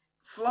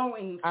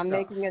 flowing I'm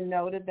stuff. making a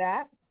note of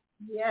that.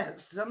 Yes,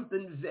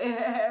 something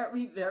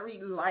very,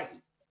 very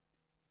light.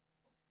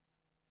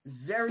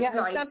 Very Yeah, and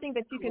light. something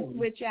that you can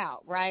switch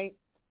out, right?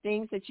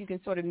 Things that you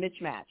can sort of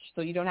mismatch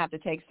so you don't have to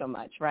take so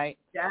much, right?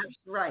 That's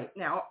right.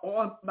 Now,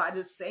 by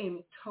the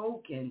same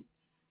token,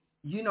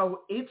 you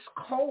know, it's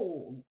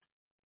cold.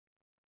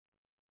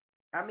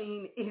 I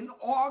mean, in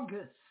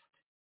August,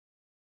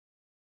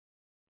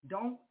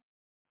 don't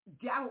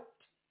doubt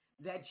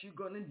that you're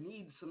going to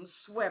need some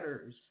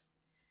sweaters,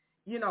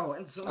 you know,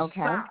 and some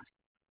socks.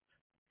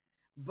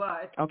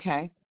 But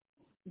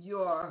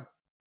your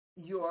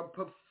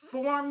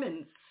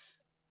performance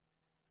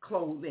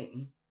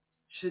clothing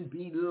should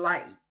be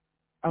light,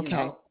 you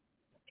know.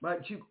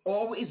 But you're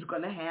always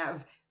going to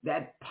have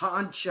that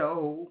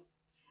poncho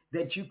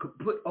that you could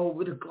put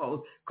over the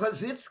clothes because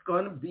it's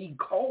going to be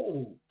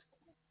cold.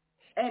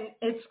 And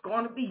it's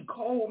going to be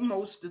cold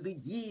most of the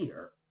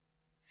year.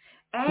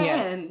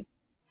 And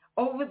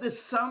over the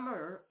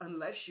summer,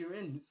 unless you're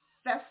in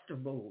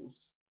festivals,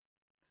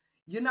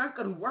 you're not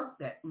going to work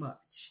that much.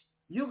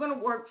 You're going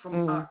to work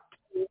from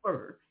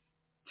October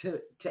to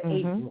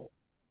April.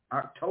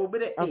 October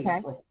to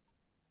April.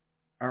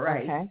 All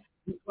right?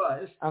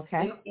 Because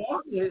in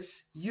August,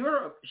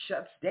 Europe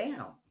shuts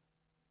down.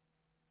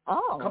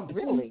 Oh,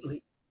 completely.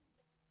 Really?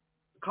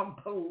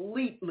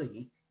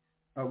 Completely.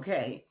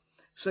 Okay?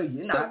 So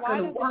you're not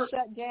going to work. Why does it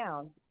shut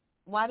down?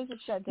 Why does it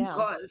shut down?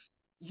 Because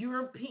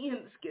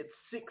Europeans get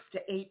 6 to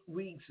 8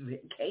 weeks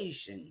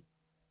vacation.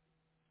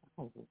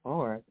 Oh,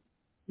 Lord.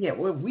 Yeah,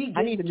 well, we get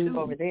I need to move 2.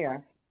 over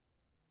there.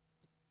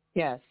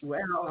 Yes.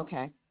 Well,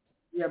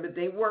 yeah, but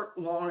they work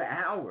long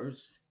hours.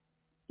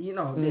 You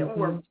know, they'll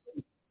work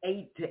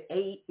 8 to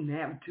 8 and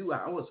have 2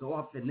 hours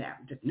off in the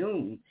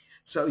afternoon.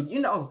 So, you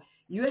know,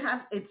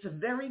 it's a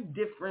very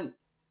different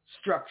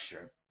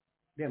structure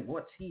than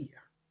what's here.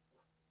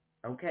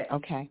 Okay.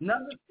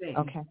 Another thing.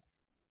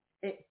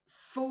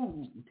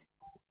 Food.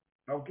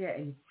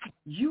 Okay.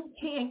 You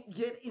can't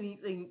get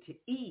anything to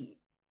eat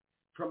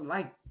from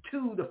like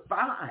 2 to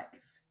 5.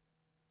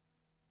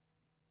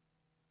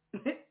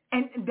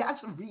 And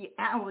that's a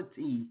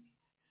reality.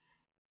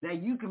 Now,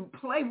 you can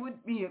play with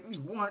me if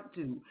you want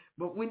to,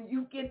 but when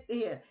you get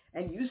there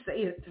and you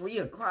say at 3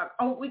 o'clock,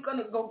 oh, we're going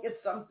to go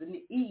get something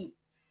to eat,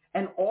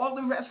 and all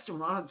the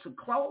restaurants are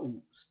closed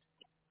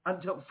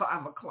until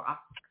 5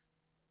 o'clock.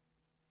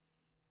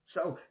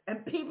 So,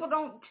 and people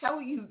don't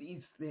tell you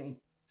these things,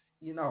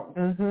 you know.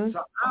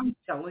 So I'm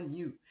telling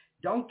you,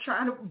 don't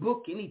try to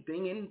book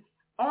anything in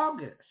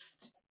August.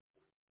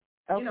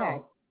 You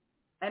know,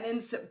 and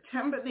in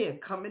September they're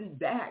coming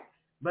back,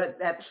 but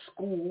that's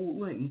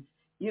school and,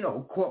 you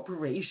know,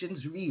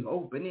 corporations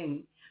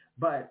reopening.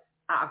 But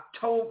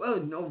October,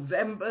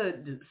 November,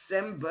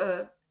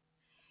 December,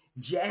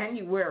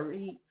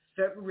 January,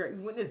 February,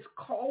 when it's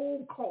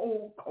cold,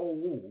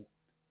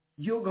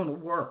 you're going to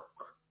work.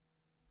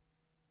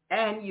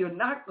 And you're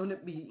not going to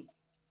be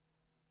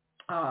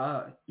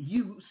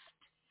used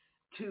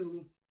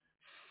to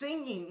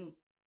singing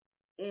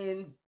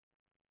in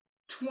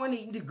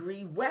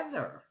 20-degree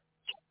weather.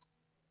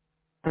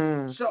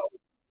 So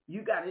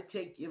you got to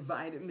take your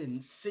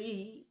vitamin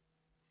C.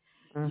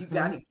 You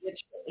got to get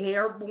your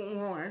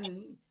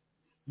airborne.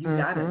 You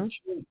got to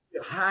drink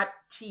your hot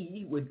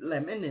tea with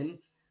lemon and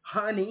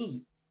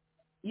honey,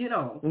 you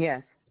know.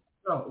 Yes.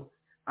 So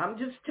I'm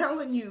just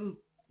telling you,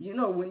 you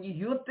know, when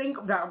you think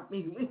about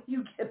me when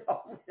you get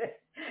over it,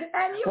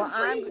 and you're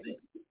freezing.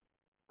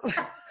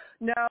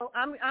 No,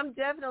 I'm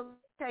definitely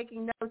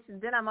taking notes,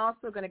 and then I'm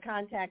also going to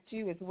contact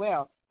you as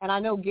well. And I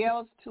know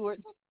Gail's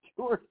toured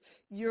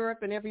Europe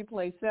and every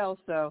place else,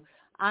 so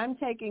I'm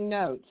taking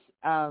notes.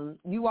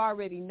 You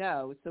already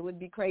know, so it would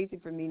be crazy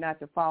for me not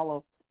to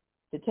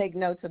take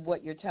notes of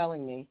what you're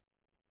telling me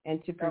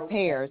and to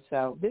prepare.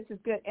 So this is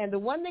good. And the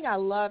one thing I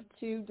love,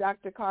 too,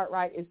 Dr.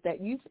 Cartwright, is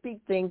that you speak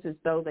things as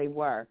though they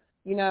were.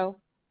 You know,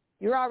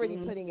 you're already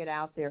putting it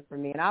out there for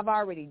me, and I've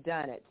already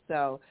done it.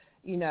 So,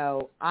 you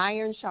know,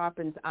 iron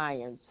sharpens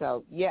iron.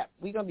 So, yeah,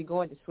 we're going to be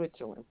going to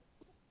Switzerland.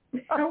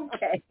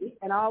 Okay.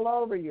 And all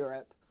over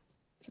Europe.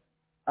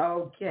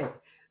 Okay.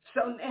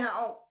 So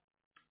now,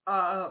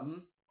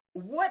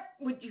 what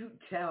would you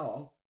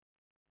tell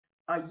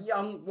a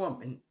young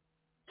woman,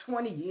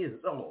 20 years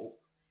old,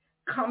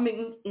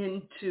 coming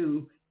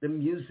into the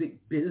music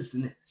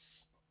business?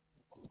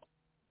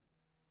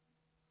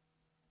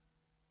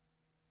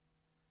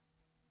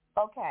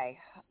 Okay.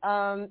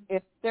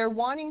 If they're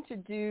wanting to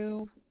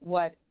do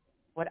what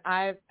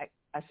I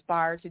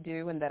aspire to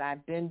do and that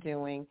I've been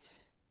doing,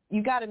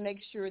 you got to make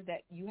sure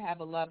that you have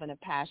a love and a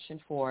passion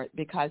for it,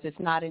 because it's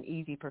not an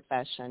easy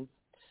profession.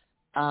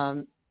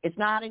 It's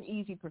not an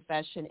easy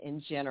profession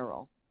in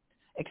general,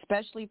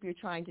 especially if you're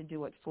trying to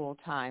do it full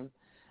time.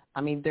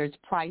 I mean, there's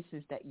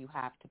prices that you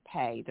have to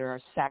pay. There are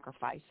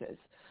sacrifices.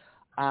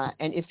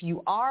 And if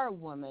you are a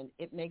woman,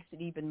 it makes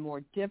it even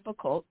more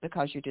difficult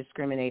because you're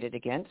discriminated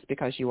against.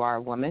 Because you are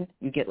a woman,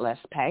 you get less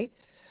pay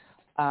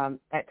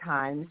at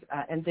times.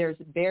 And there's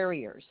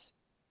barriers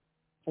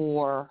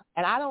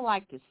and I don't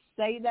like to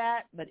say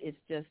that, but it's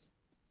just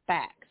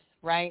facts,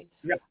 right?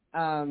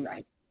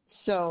 Right.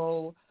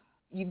 So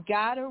you've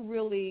got to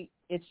really,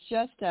 it's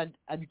just a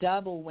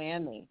double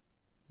whammy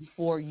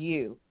for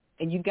you.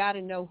 And you've got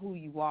to know who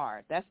you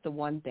are. That's the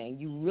one thing.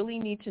 You really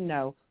need to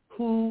know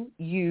who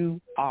you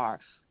are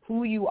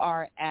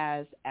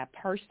as a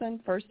person,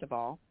 first of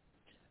all,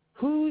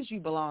 whose you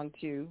belong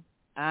to.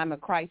 I'm a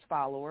Christ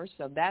follower,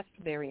 so that's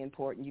very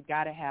important. You've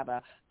got to have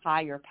a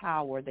higher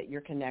power that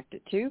you're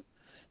connected to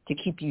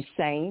keep you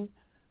sane.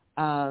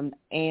 And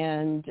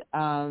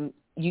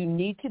you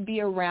need to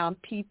be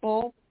around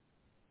people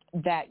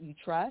that you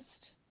trust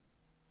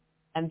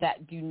and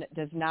that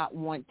does not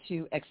want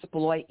to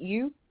exploit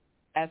you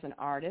as an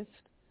artist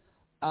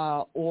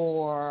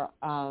or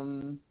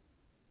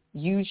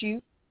use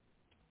you.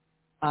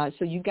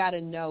 So you got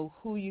to know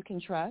who you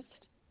can trust,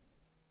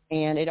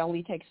 and it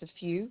only takes a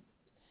few.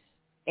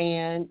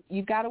 And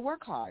you've got to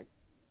work hard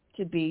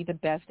to be the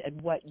best at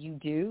what you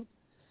do.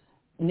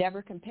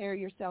 Never compare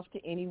yourself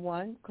to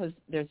anyone because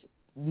there's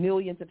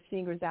millions of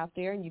singers out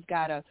there, and you've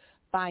got to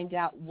find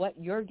out what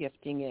your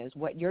gifting is,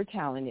 what your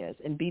talent is,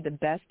 and be the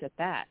best at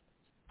that.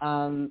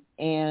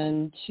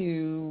 And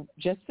to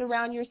just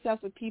surround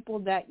yourself with people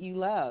that you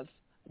love,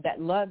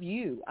 that love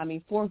you, I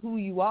mean, for who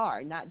you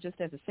are, not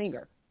just as a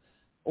singer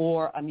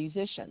or a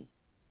musician.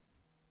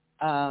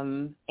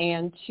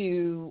 And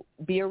to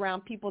be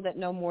around people that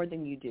know more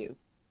than you do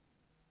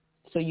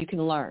so you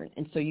can learn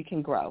and so you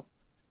can grow.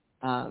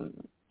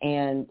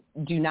 And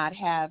do not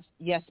have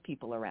yes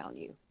people around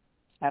you.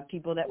 Have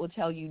people that will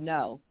tell you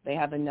no. They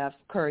have enough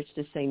courage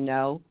to say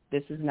no,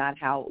 this is not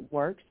how it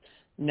works.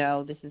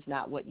 No, this is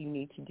not what you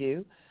need to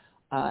do.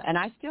 And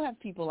I still have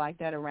people like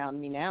that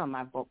around me now.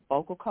 My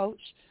vocal coach,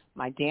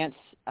 my dance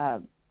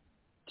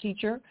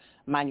teacher,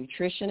 my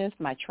nutritionist,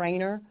 my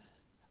trainer,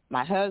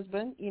 my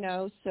husband,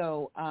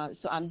 so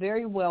I'm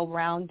very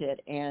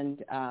well-rounded.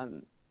 And,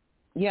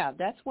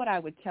 that's what I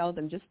would tell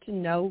them, just to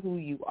know who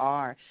you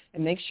are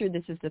and make sure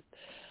this is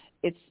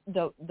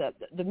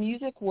the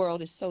music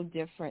world is so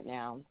different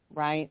now,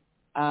 right?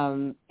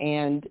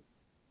 And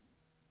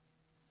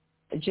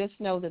just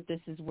know that this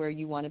is where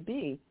you want to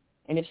be.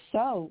 And if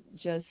so,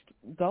 just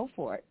go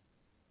for it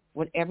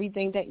with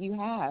everything that you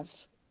have.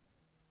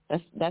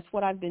 That's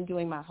what I've been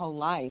doing my whole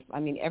life.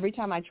 I mean, every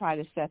time I try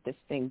to set this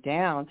thing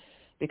down,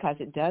 because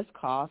it does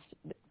cost,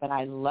 but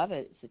I love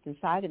it. It's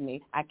inside of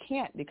me. I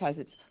can't because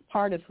it's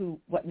part of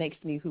what makes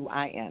me who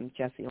I am,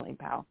 Jessie Laine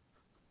Powell.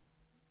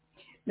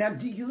 Now,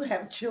 do you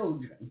have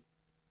children?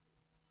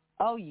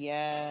 Oh,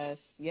 yes,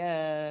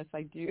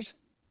 I do.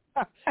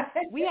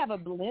 We have a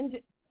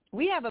blended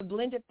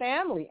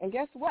family, and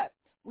guess what?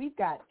 We've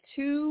got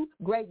 2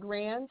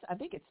 great-grands, I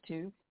think it's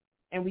 2,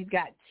 and we've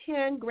got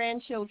 10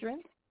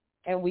 grandchildren,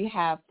 and we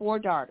have 4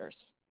 daughters.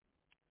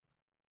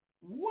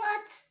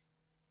 What?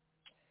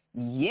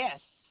 Yes.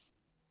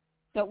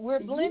 So we're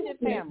a blended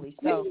family.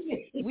 So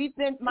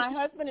my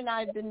husband and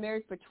I have been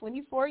married for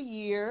 24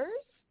 years.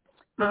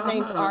 His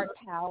name's Art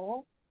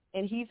Powell,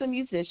 and he's a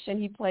musician.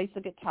 He plays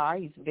the guitar.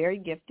 He's very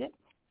gifted.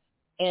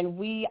 And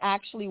we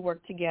actually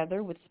work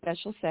together with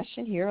Special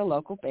Session here, a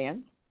local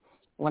band,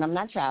 when I'm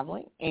not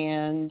traveling.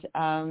 And,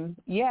 and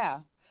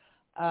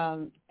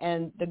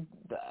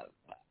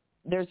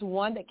there's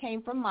one that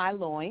came from my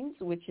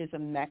loins, which is a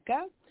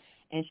Mecca,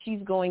 and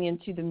she's going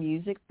into the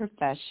music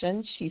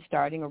profession. She's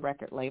starting a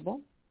record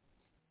label.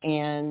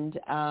 And,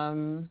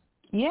 and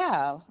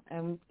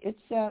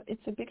it's a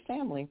big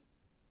family.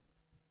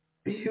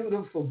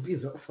 Beautiful,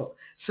 beautiful.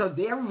 So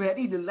they're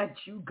ready to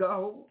let you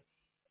go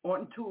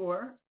on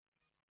tour?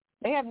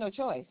 They have no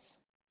choice.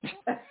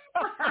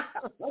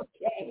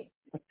 Okay.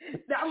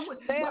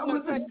 They have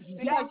no choice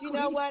because you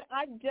know what?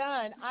 I've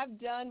done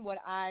what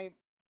I've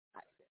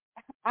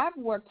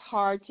worked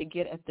hard to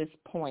get at this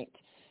point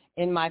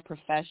in my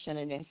profession,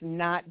 and it's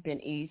not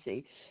been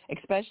easy,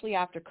 especially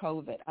after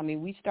COVID. I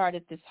mean, we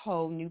started this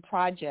whole new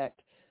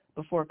project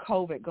before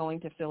COVID, going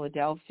to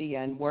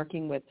Philadelphia and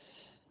working with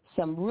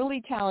some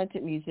really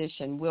talented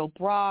musicians, Will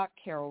Brock,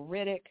 Carol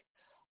Riddick,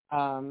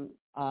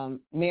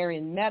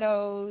 Marion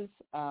Meadows,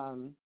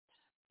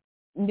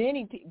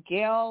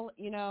 Gail,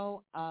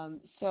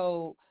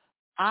 so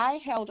I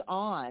held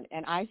on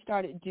and I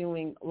started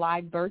doing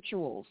live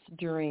virtuals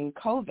during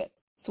COVID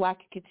so I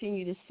could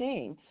continue to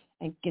sing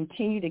and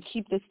continue to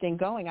keep this thing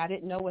going. I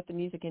didn't know what the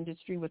music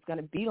industry was going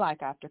to be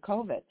like after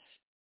COVID.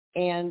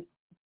 And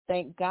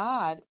thank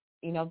God,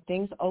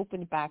 things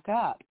opened back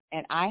up.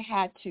 And I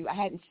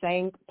hadn't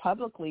sang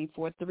publicly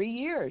for 3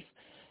 years.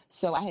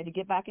 So I had to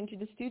get back into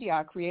the studio.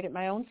 I created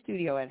my own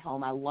studio at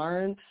home. I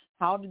learned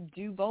how to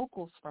do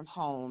vocals from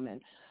home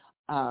and,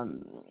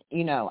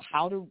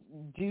 how to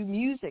do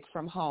music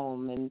from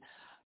home. And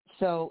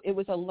so it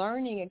was a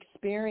learning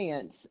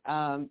experience.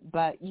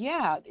 But,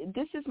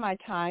 this is my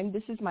time.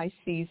 This is my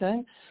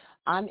season.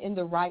 I'm in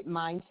the right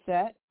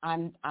mindset.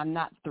 I'm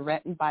not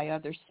threatened by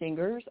other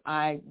singers.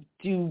 I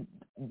am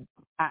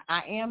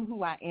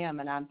who I am,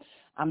 and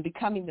I'm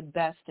becoming the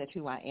best at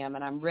who I am,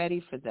 and I'm ready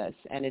for this.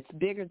 And it's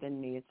bigger than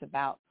me. It's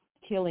about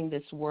healing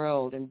this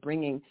world and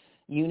bringing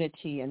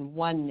unity and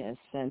oneness.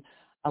 And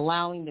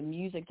allowing the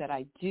music that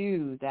I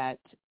do, that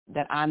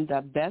I'm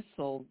the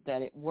vessel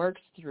that it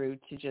works through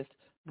to just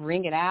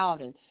bring it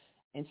out and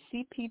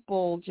see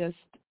people just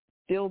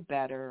feel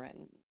better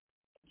and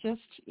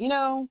just,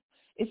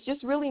 it's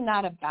just really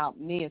not about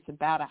me. It's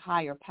about a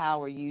higher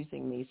power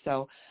using me.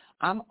 So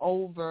I'm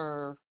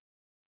over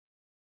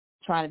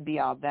trying to be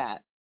all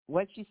that.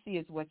 What you see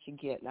is what you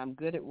get, and I'm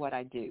good at what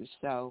I do.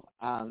 So,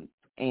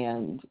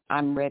 and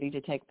I'm ready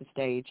to take the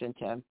stage and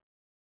to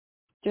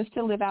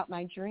live out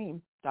my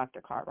dream,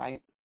 Dr.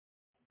 Cartwright.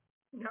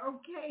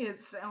 Okay, it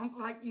sounds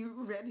like you're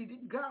ready to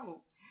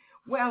go.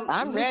 Well,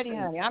 I'm ready,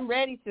 honey. I'm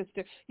ready,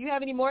 sister. You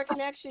have any more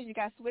connections? You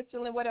got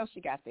Switzerland. What else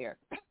you got there?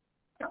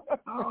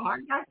 Oh, I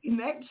got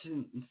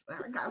connections.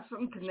 I got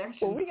some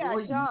connections. Well, we got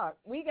to talk.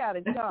 We got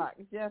to talk,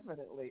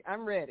 definitely.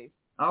 I'm ready.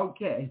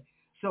 Okay.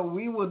 So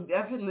we will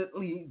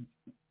definitely,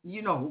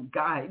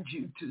 guide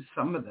you to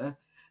some of the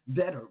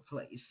better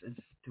places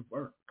to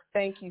work.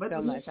 Thank you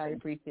so much. I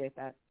appreciate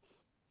that.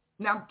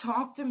 Now,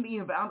 talk to me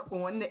about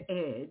On the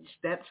Edge.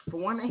 That's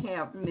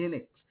 4.5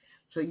 minutes.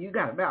 So you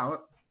got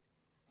about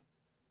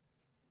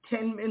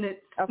 10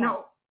 minutes. Okay.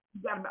 No,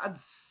 you got about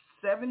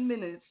 7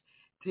 minutes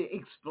to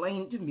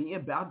explain to me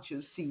about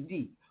your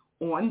CD,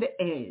 On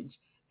the Edge.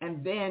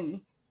 And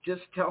then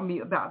just tell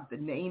me about the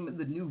name of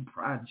the new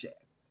project.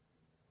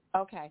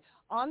 Okay.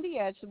 On the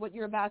Edge, what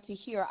you're about to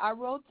hear, I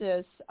wrote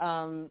this,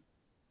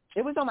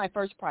 it was on my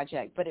first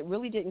project, but it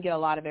really didn't get a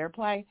lot of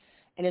airplay,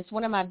 and it's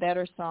one of my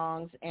better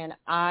songs. And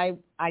I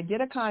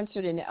did a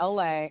concert in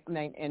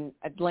in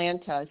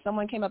Atlanta.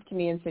 Someone came up to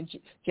me and said,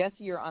 Jessie,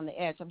 you're on the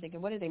edge. I'm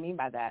thinking, what do they mean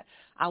by that?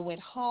 I went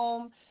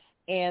home,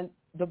 and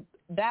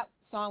that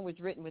song was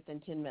written within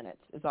 10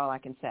 minutes is all I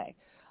can say.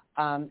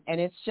 And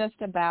it's just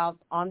about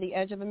on the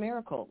edge of a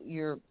miracle.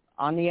 You're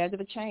on the edge of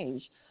a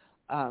change.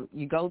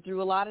 You go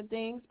through a lot of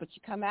things, but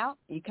you come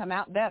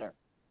out better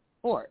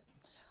for it.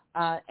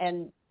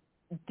 And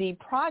the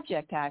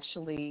project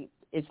actually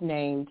is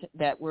named,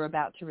 that we're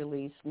about to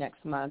release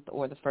next month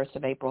or the 1st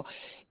of April,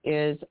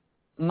 is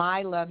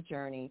My Love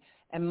Journey.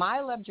 And My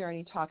Love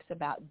Journey talks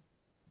about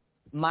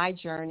my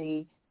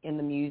journey in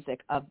the music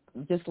of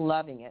just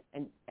loving it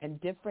and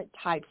different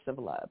types of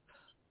love.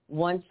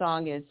 One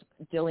song is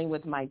dealing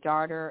with my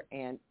daughter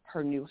and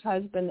her new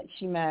husband that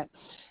she met,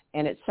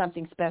 and it's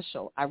something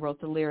special. I wrote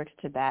the lyrics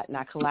to that, and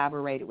I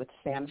collaborated with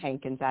Sam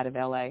Hankins out of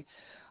L.A.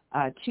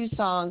 2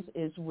 songs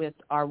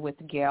are with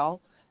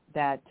Gail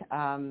that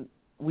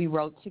we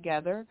wrote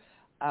together,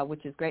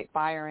 which is Great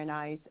Fire and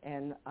Ice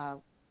and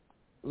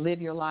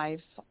Live Your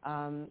Life.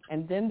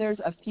 And then there's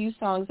a few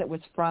songs that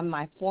was from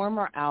my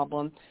former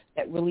album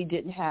that really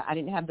I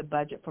didn't have the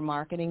budget for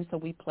marketing, so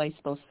we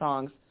placed those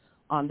songs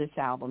on this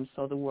album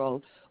so the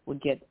world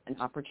would get an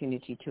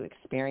opportunity to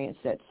experience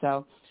it.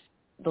 So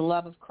the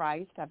love of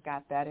Christ, I've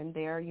got that in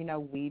there,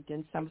 weaved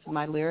in some of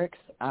my lyrics.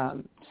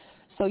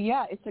 So,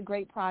 yeah, it's a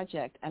great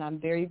project, and I'm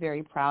very,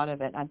 very proud of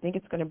it. I think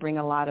it's going to bring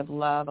a lot of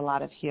love, a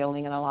lot of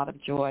healing, and a lot of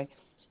joy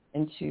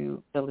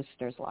into the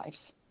listeners' lives.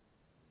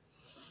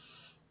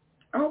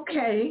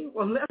 Okay,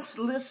 well, let's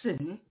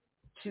listen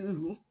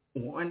to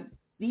On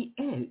the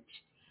Edge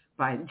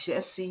by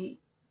Jessie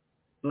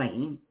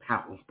Laine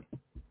Powell.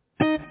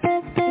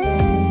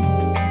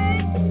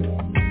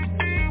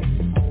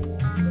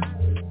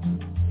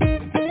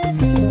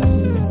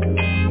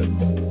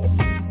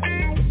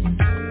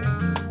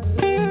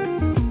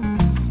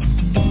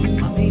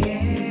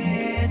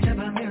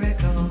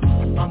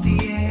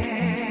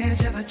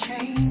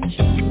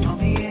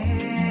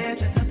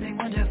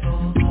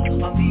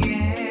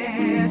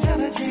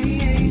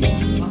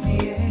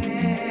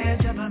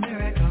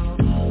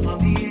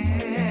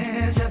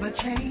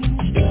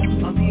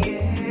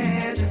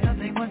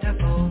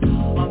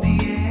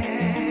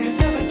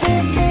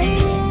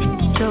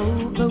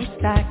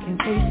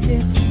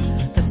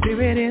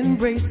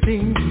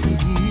 Embracing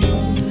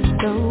you,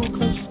 so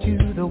close to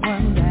the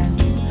one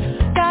that's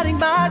guiding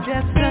my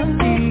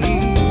destiny.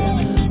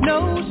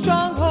 No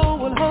stronghold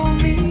will hold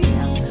me.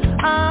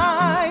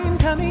 I'm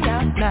coming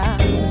out now,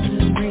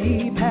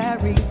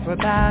 preparing for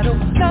battle.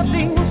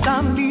 Nothing will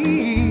stop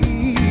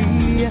me.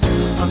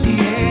 On the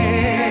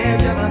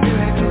edge of a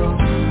miracle,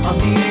 on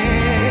the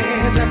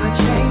edge of a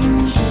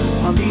change,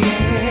 on the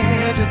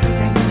edge of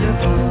something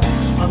wonderful,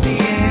 on the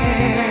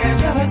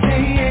edge of a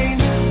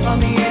change, on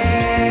the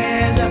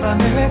edge of a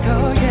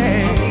miracle, yeah.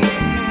 On the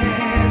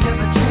edge of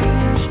a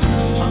change,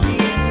 on the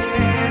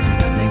edge of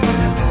something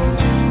wonderful,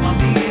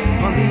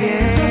 on the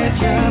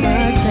edge of a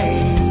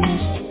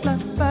change.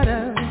 Ba-ba-da,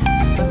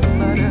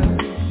 ba-ba-da.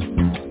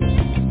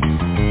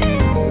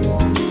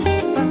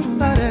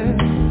 Ba-ba-da,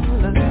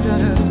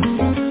 ba-ba-da.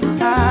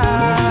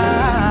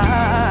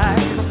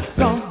 I've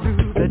gone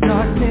through the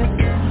darkness,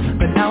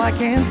 but now I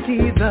can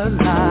see the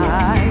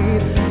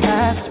light.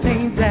 Past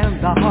pains and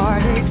the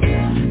heartache,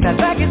 that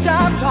baggage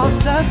I've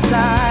tossed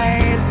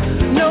aside.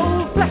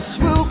 No flesh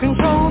will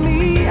control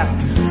me.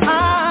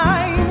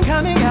 I'm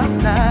coming out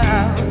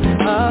now.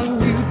 A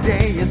new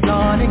day is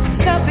dawning.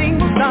 Nothing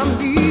will stop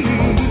me.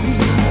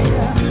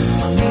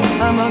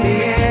 I'm on the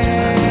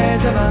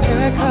edge of a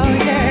miracle,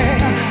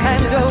 yeah,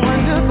 and a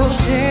wonderful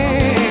change.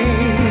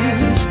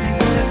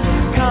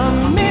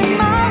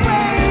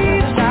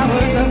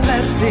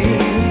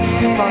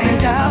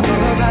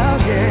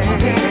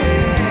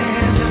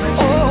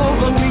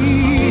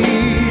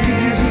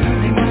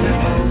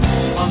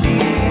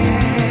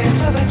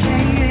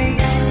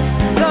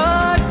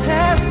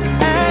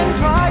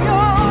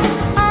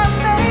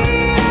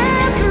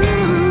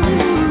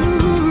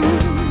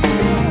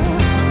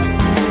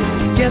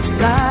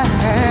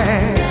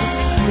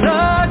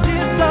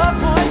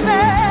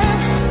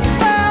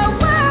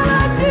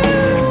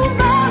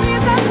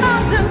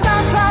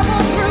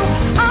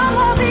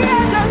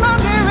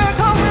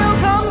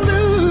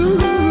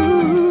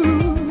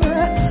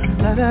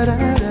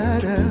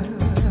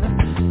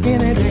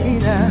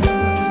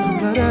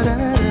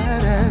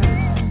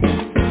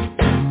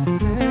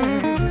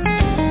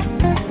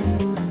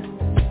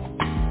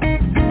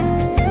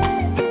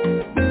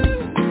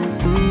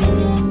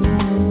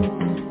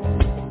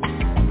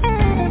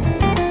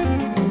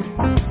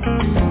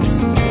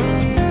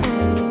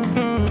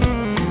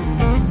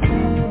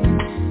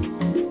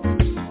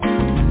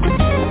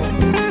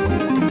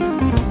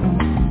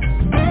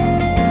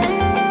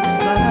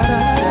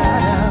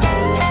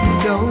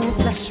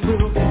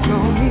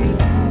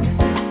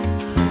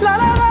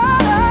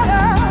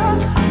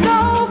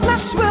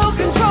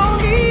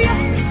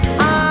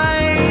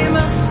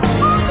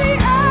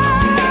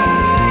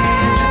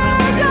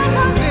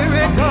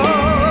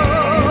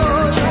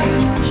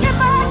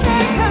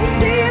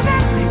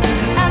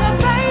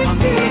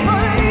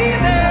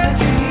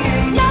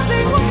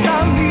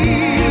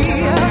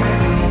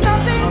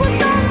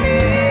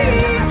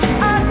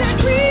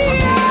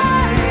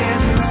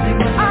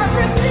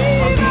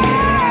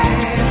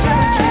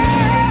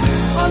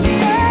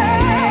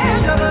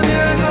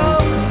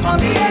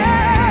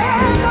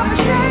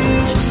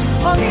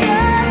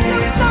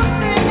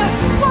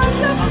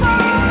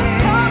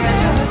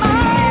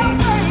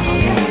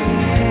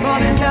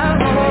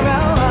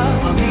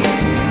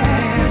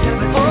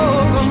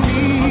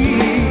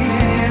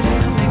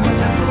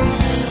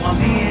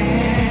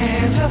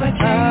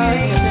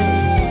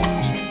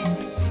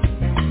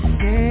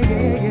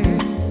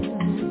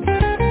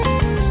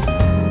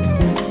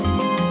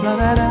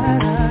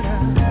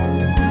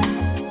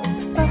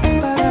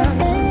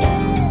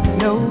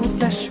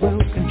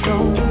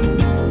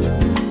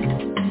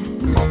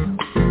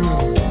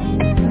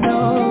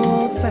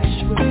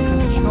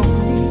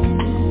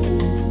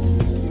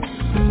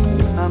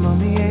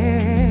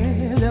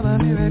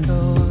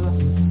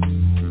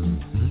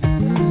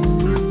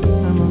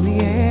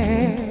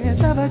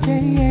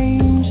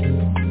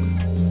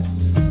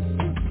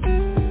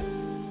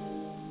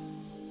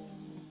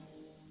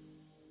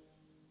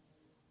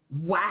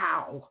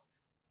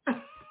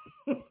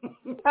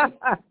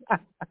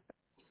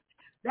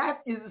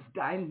 That is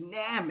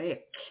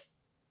dynamic.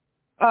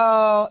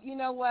 Oh, you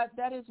know what?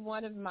 That is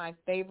one of my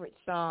favorite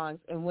songs.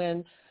 And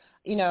when,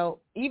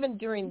 even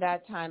during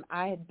that time,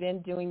 I had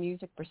been doing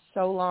music for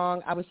so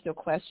long, I was still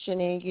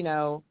questioning,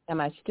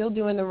 am I still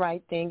doing the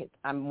right thing?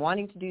 I'm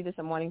wanting to do this.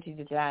 I'm wanting to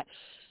do that.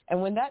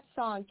 And when that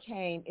song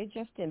came, it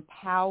just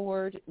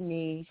empowered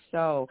me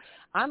so.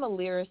 I'm a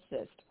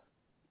lyricist.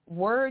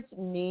 Words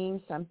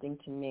mean something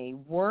to me.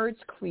 Words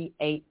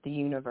create the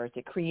universe.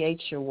 It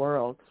creates your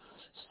world.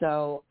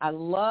 So I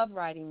love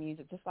writing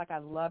music, just like I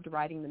loved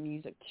writing the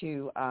music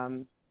too.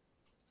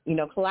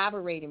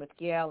 Collaborating with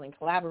Gail and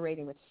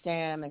collaborating with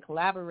Sam and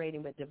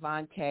collaborating with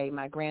Devontae,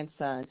 my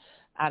grandson,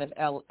 out of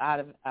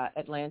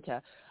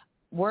Atlanta.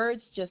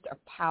 Words just are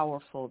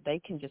powerful. They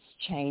can just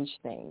change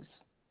things,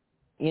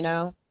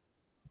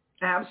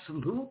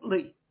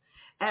 Absolutely.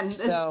 And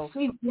so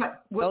see,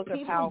 what those are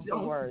people powerful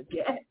don't words.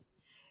 get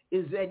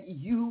is that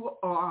you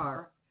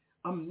are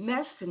a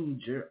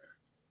messenger.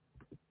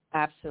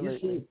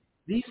 Absolutely. You see,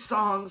 these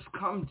songs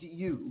come to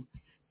you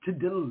to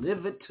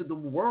deliver to the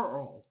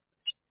world.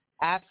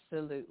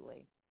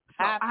 Absolutely.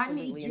 So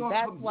Absolutely. And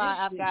that's why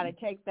I've got to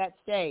take that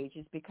stage,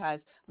 is because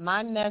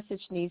my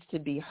message needs to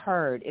be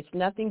heard. It's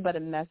nothing but a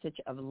message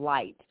of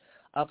light,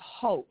 of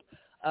hope,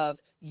 of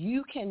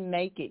you can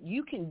make it.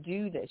 You can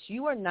do this.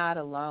 You are not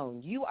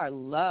alone. You are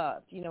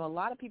loved. A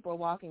lot of people are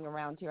walking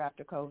around here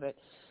after COVID,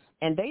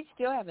 and they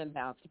still haven't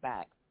bounced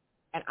back.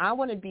 And I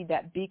want to be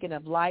that beacon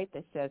of light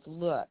that says,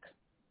 look,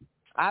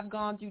 I've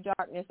gone through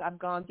darkness. I've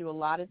gone through a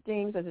lot of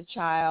things as a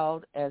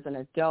child, as an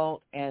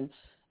adult, and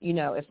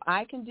if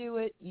I can do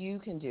it, you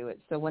can do it.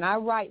 So when I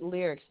write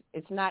lyrics,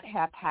 it's not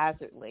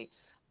haphazardly.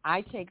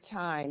 I take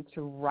time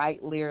to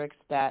write lyrics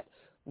that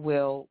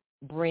will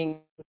bring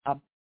a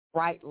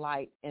bright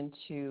light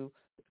into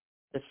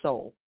the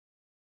soul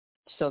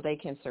so they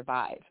can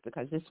survive,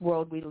 because this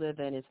world we live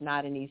in is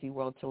not an easy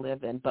world to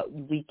live in, but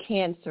we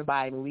can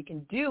survive, and we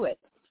can do it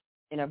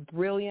in a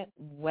brilliant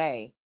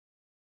way,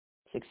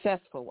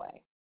 successful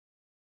way.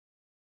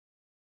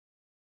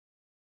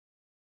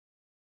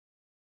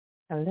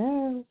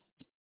 Hello.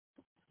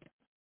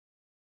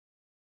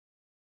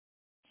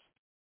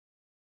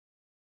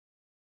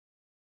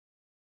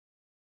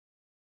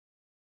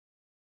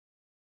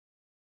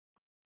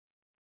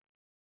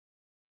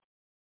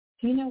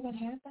 Do you know what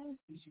happened?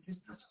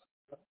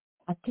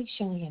 I think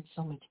she only had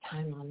so much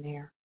time on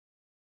there.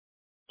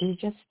 Did it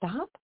just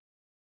stop?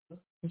 It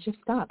just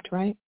stopped,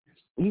 right?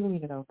 You can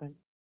leave it open.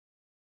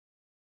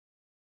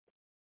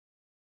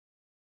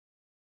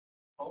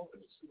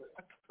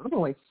 I'm gonna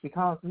wait till she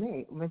calls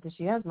me. But does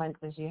she have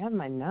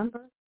my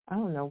number? I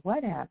don't know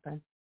what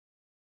happened.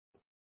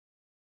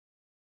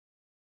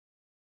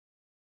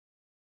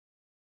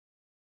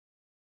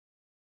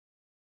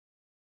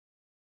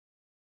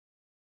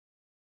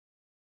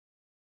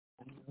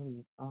 I know who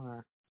you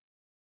are.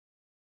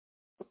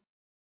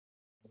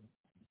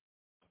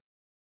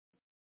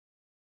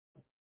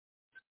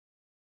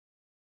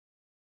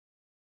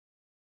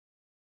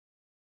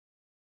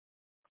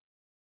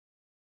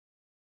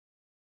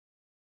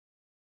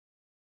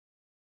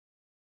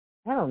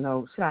 I don't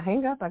know. Should I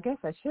hang up? I guess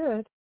I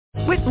should.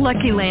 With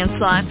Lucky Land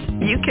Slots,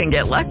 you can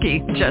get lucky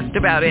just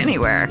about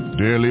anywhere.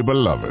 Dearly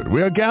beloved,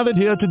 we are gathered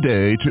here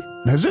today to...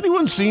 Has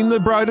anyone seen the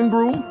bride and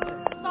groom?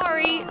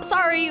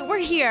 Sorry, we're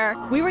here.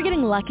 We were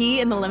getting lucky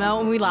in the limo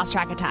and we lost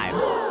track of time.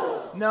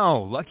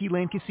 No, Lucky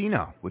Land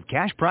Casino, with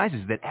cash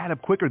prizes that add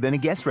up quicker than a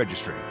guest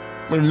registry.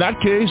 In that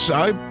case,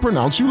 I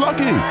pronounce you lucky.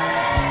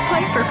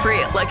 Play for free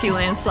at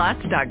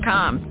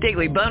LuckyLandSlots.com.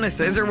 Daily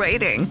bonuses are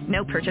waiting.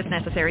 No purchase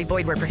necessary.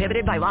 Void where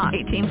prohibited by law.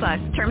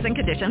 18+. Terms and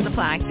conditions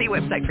apply. See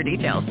website for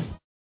details.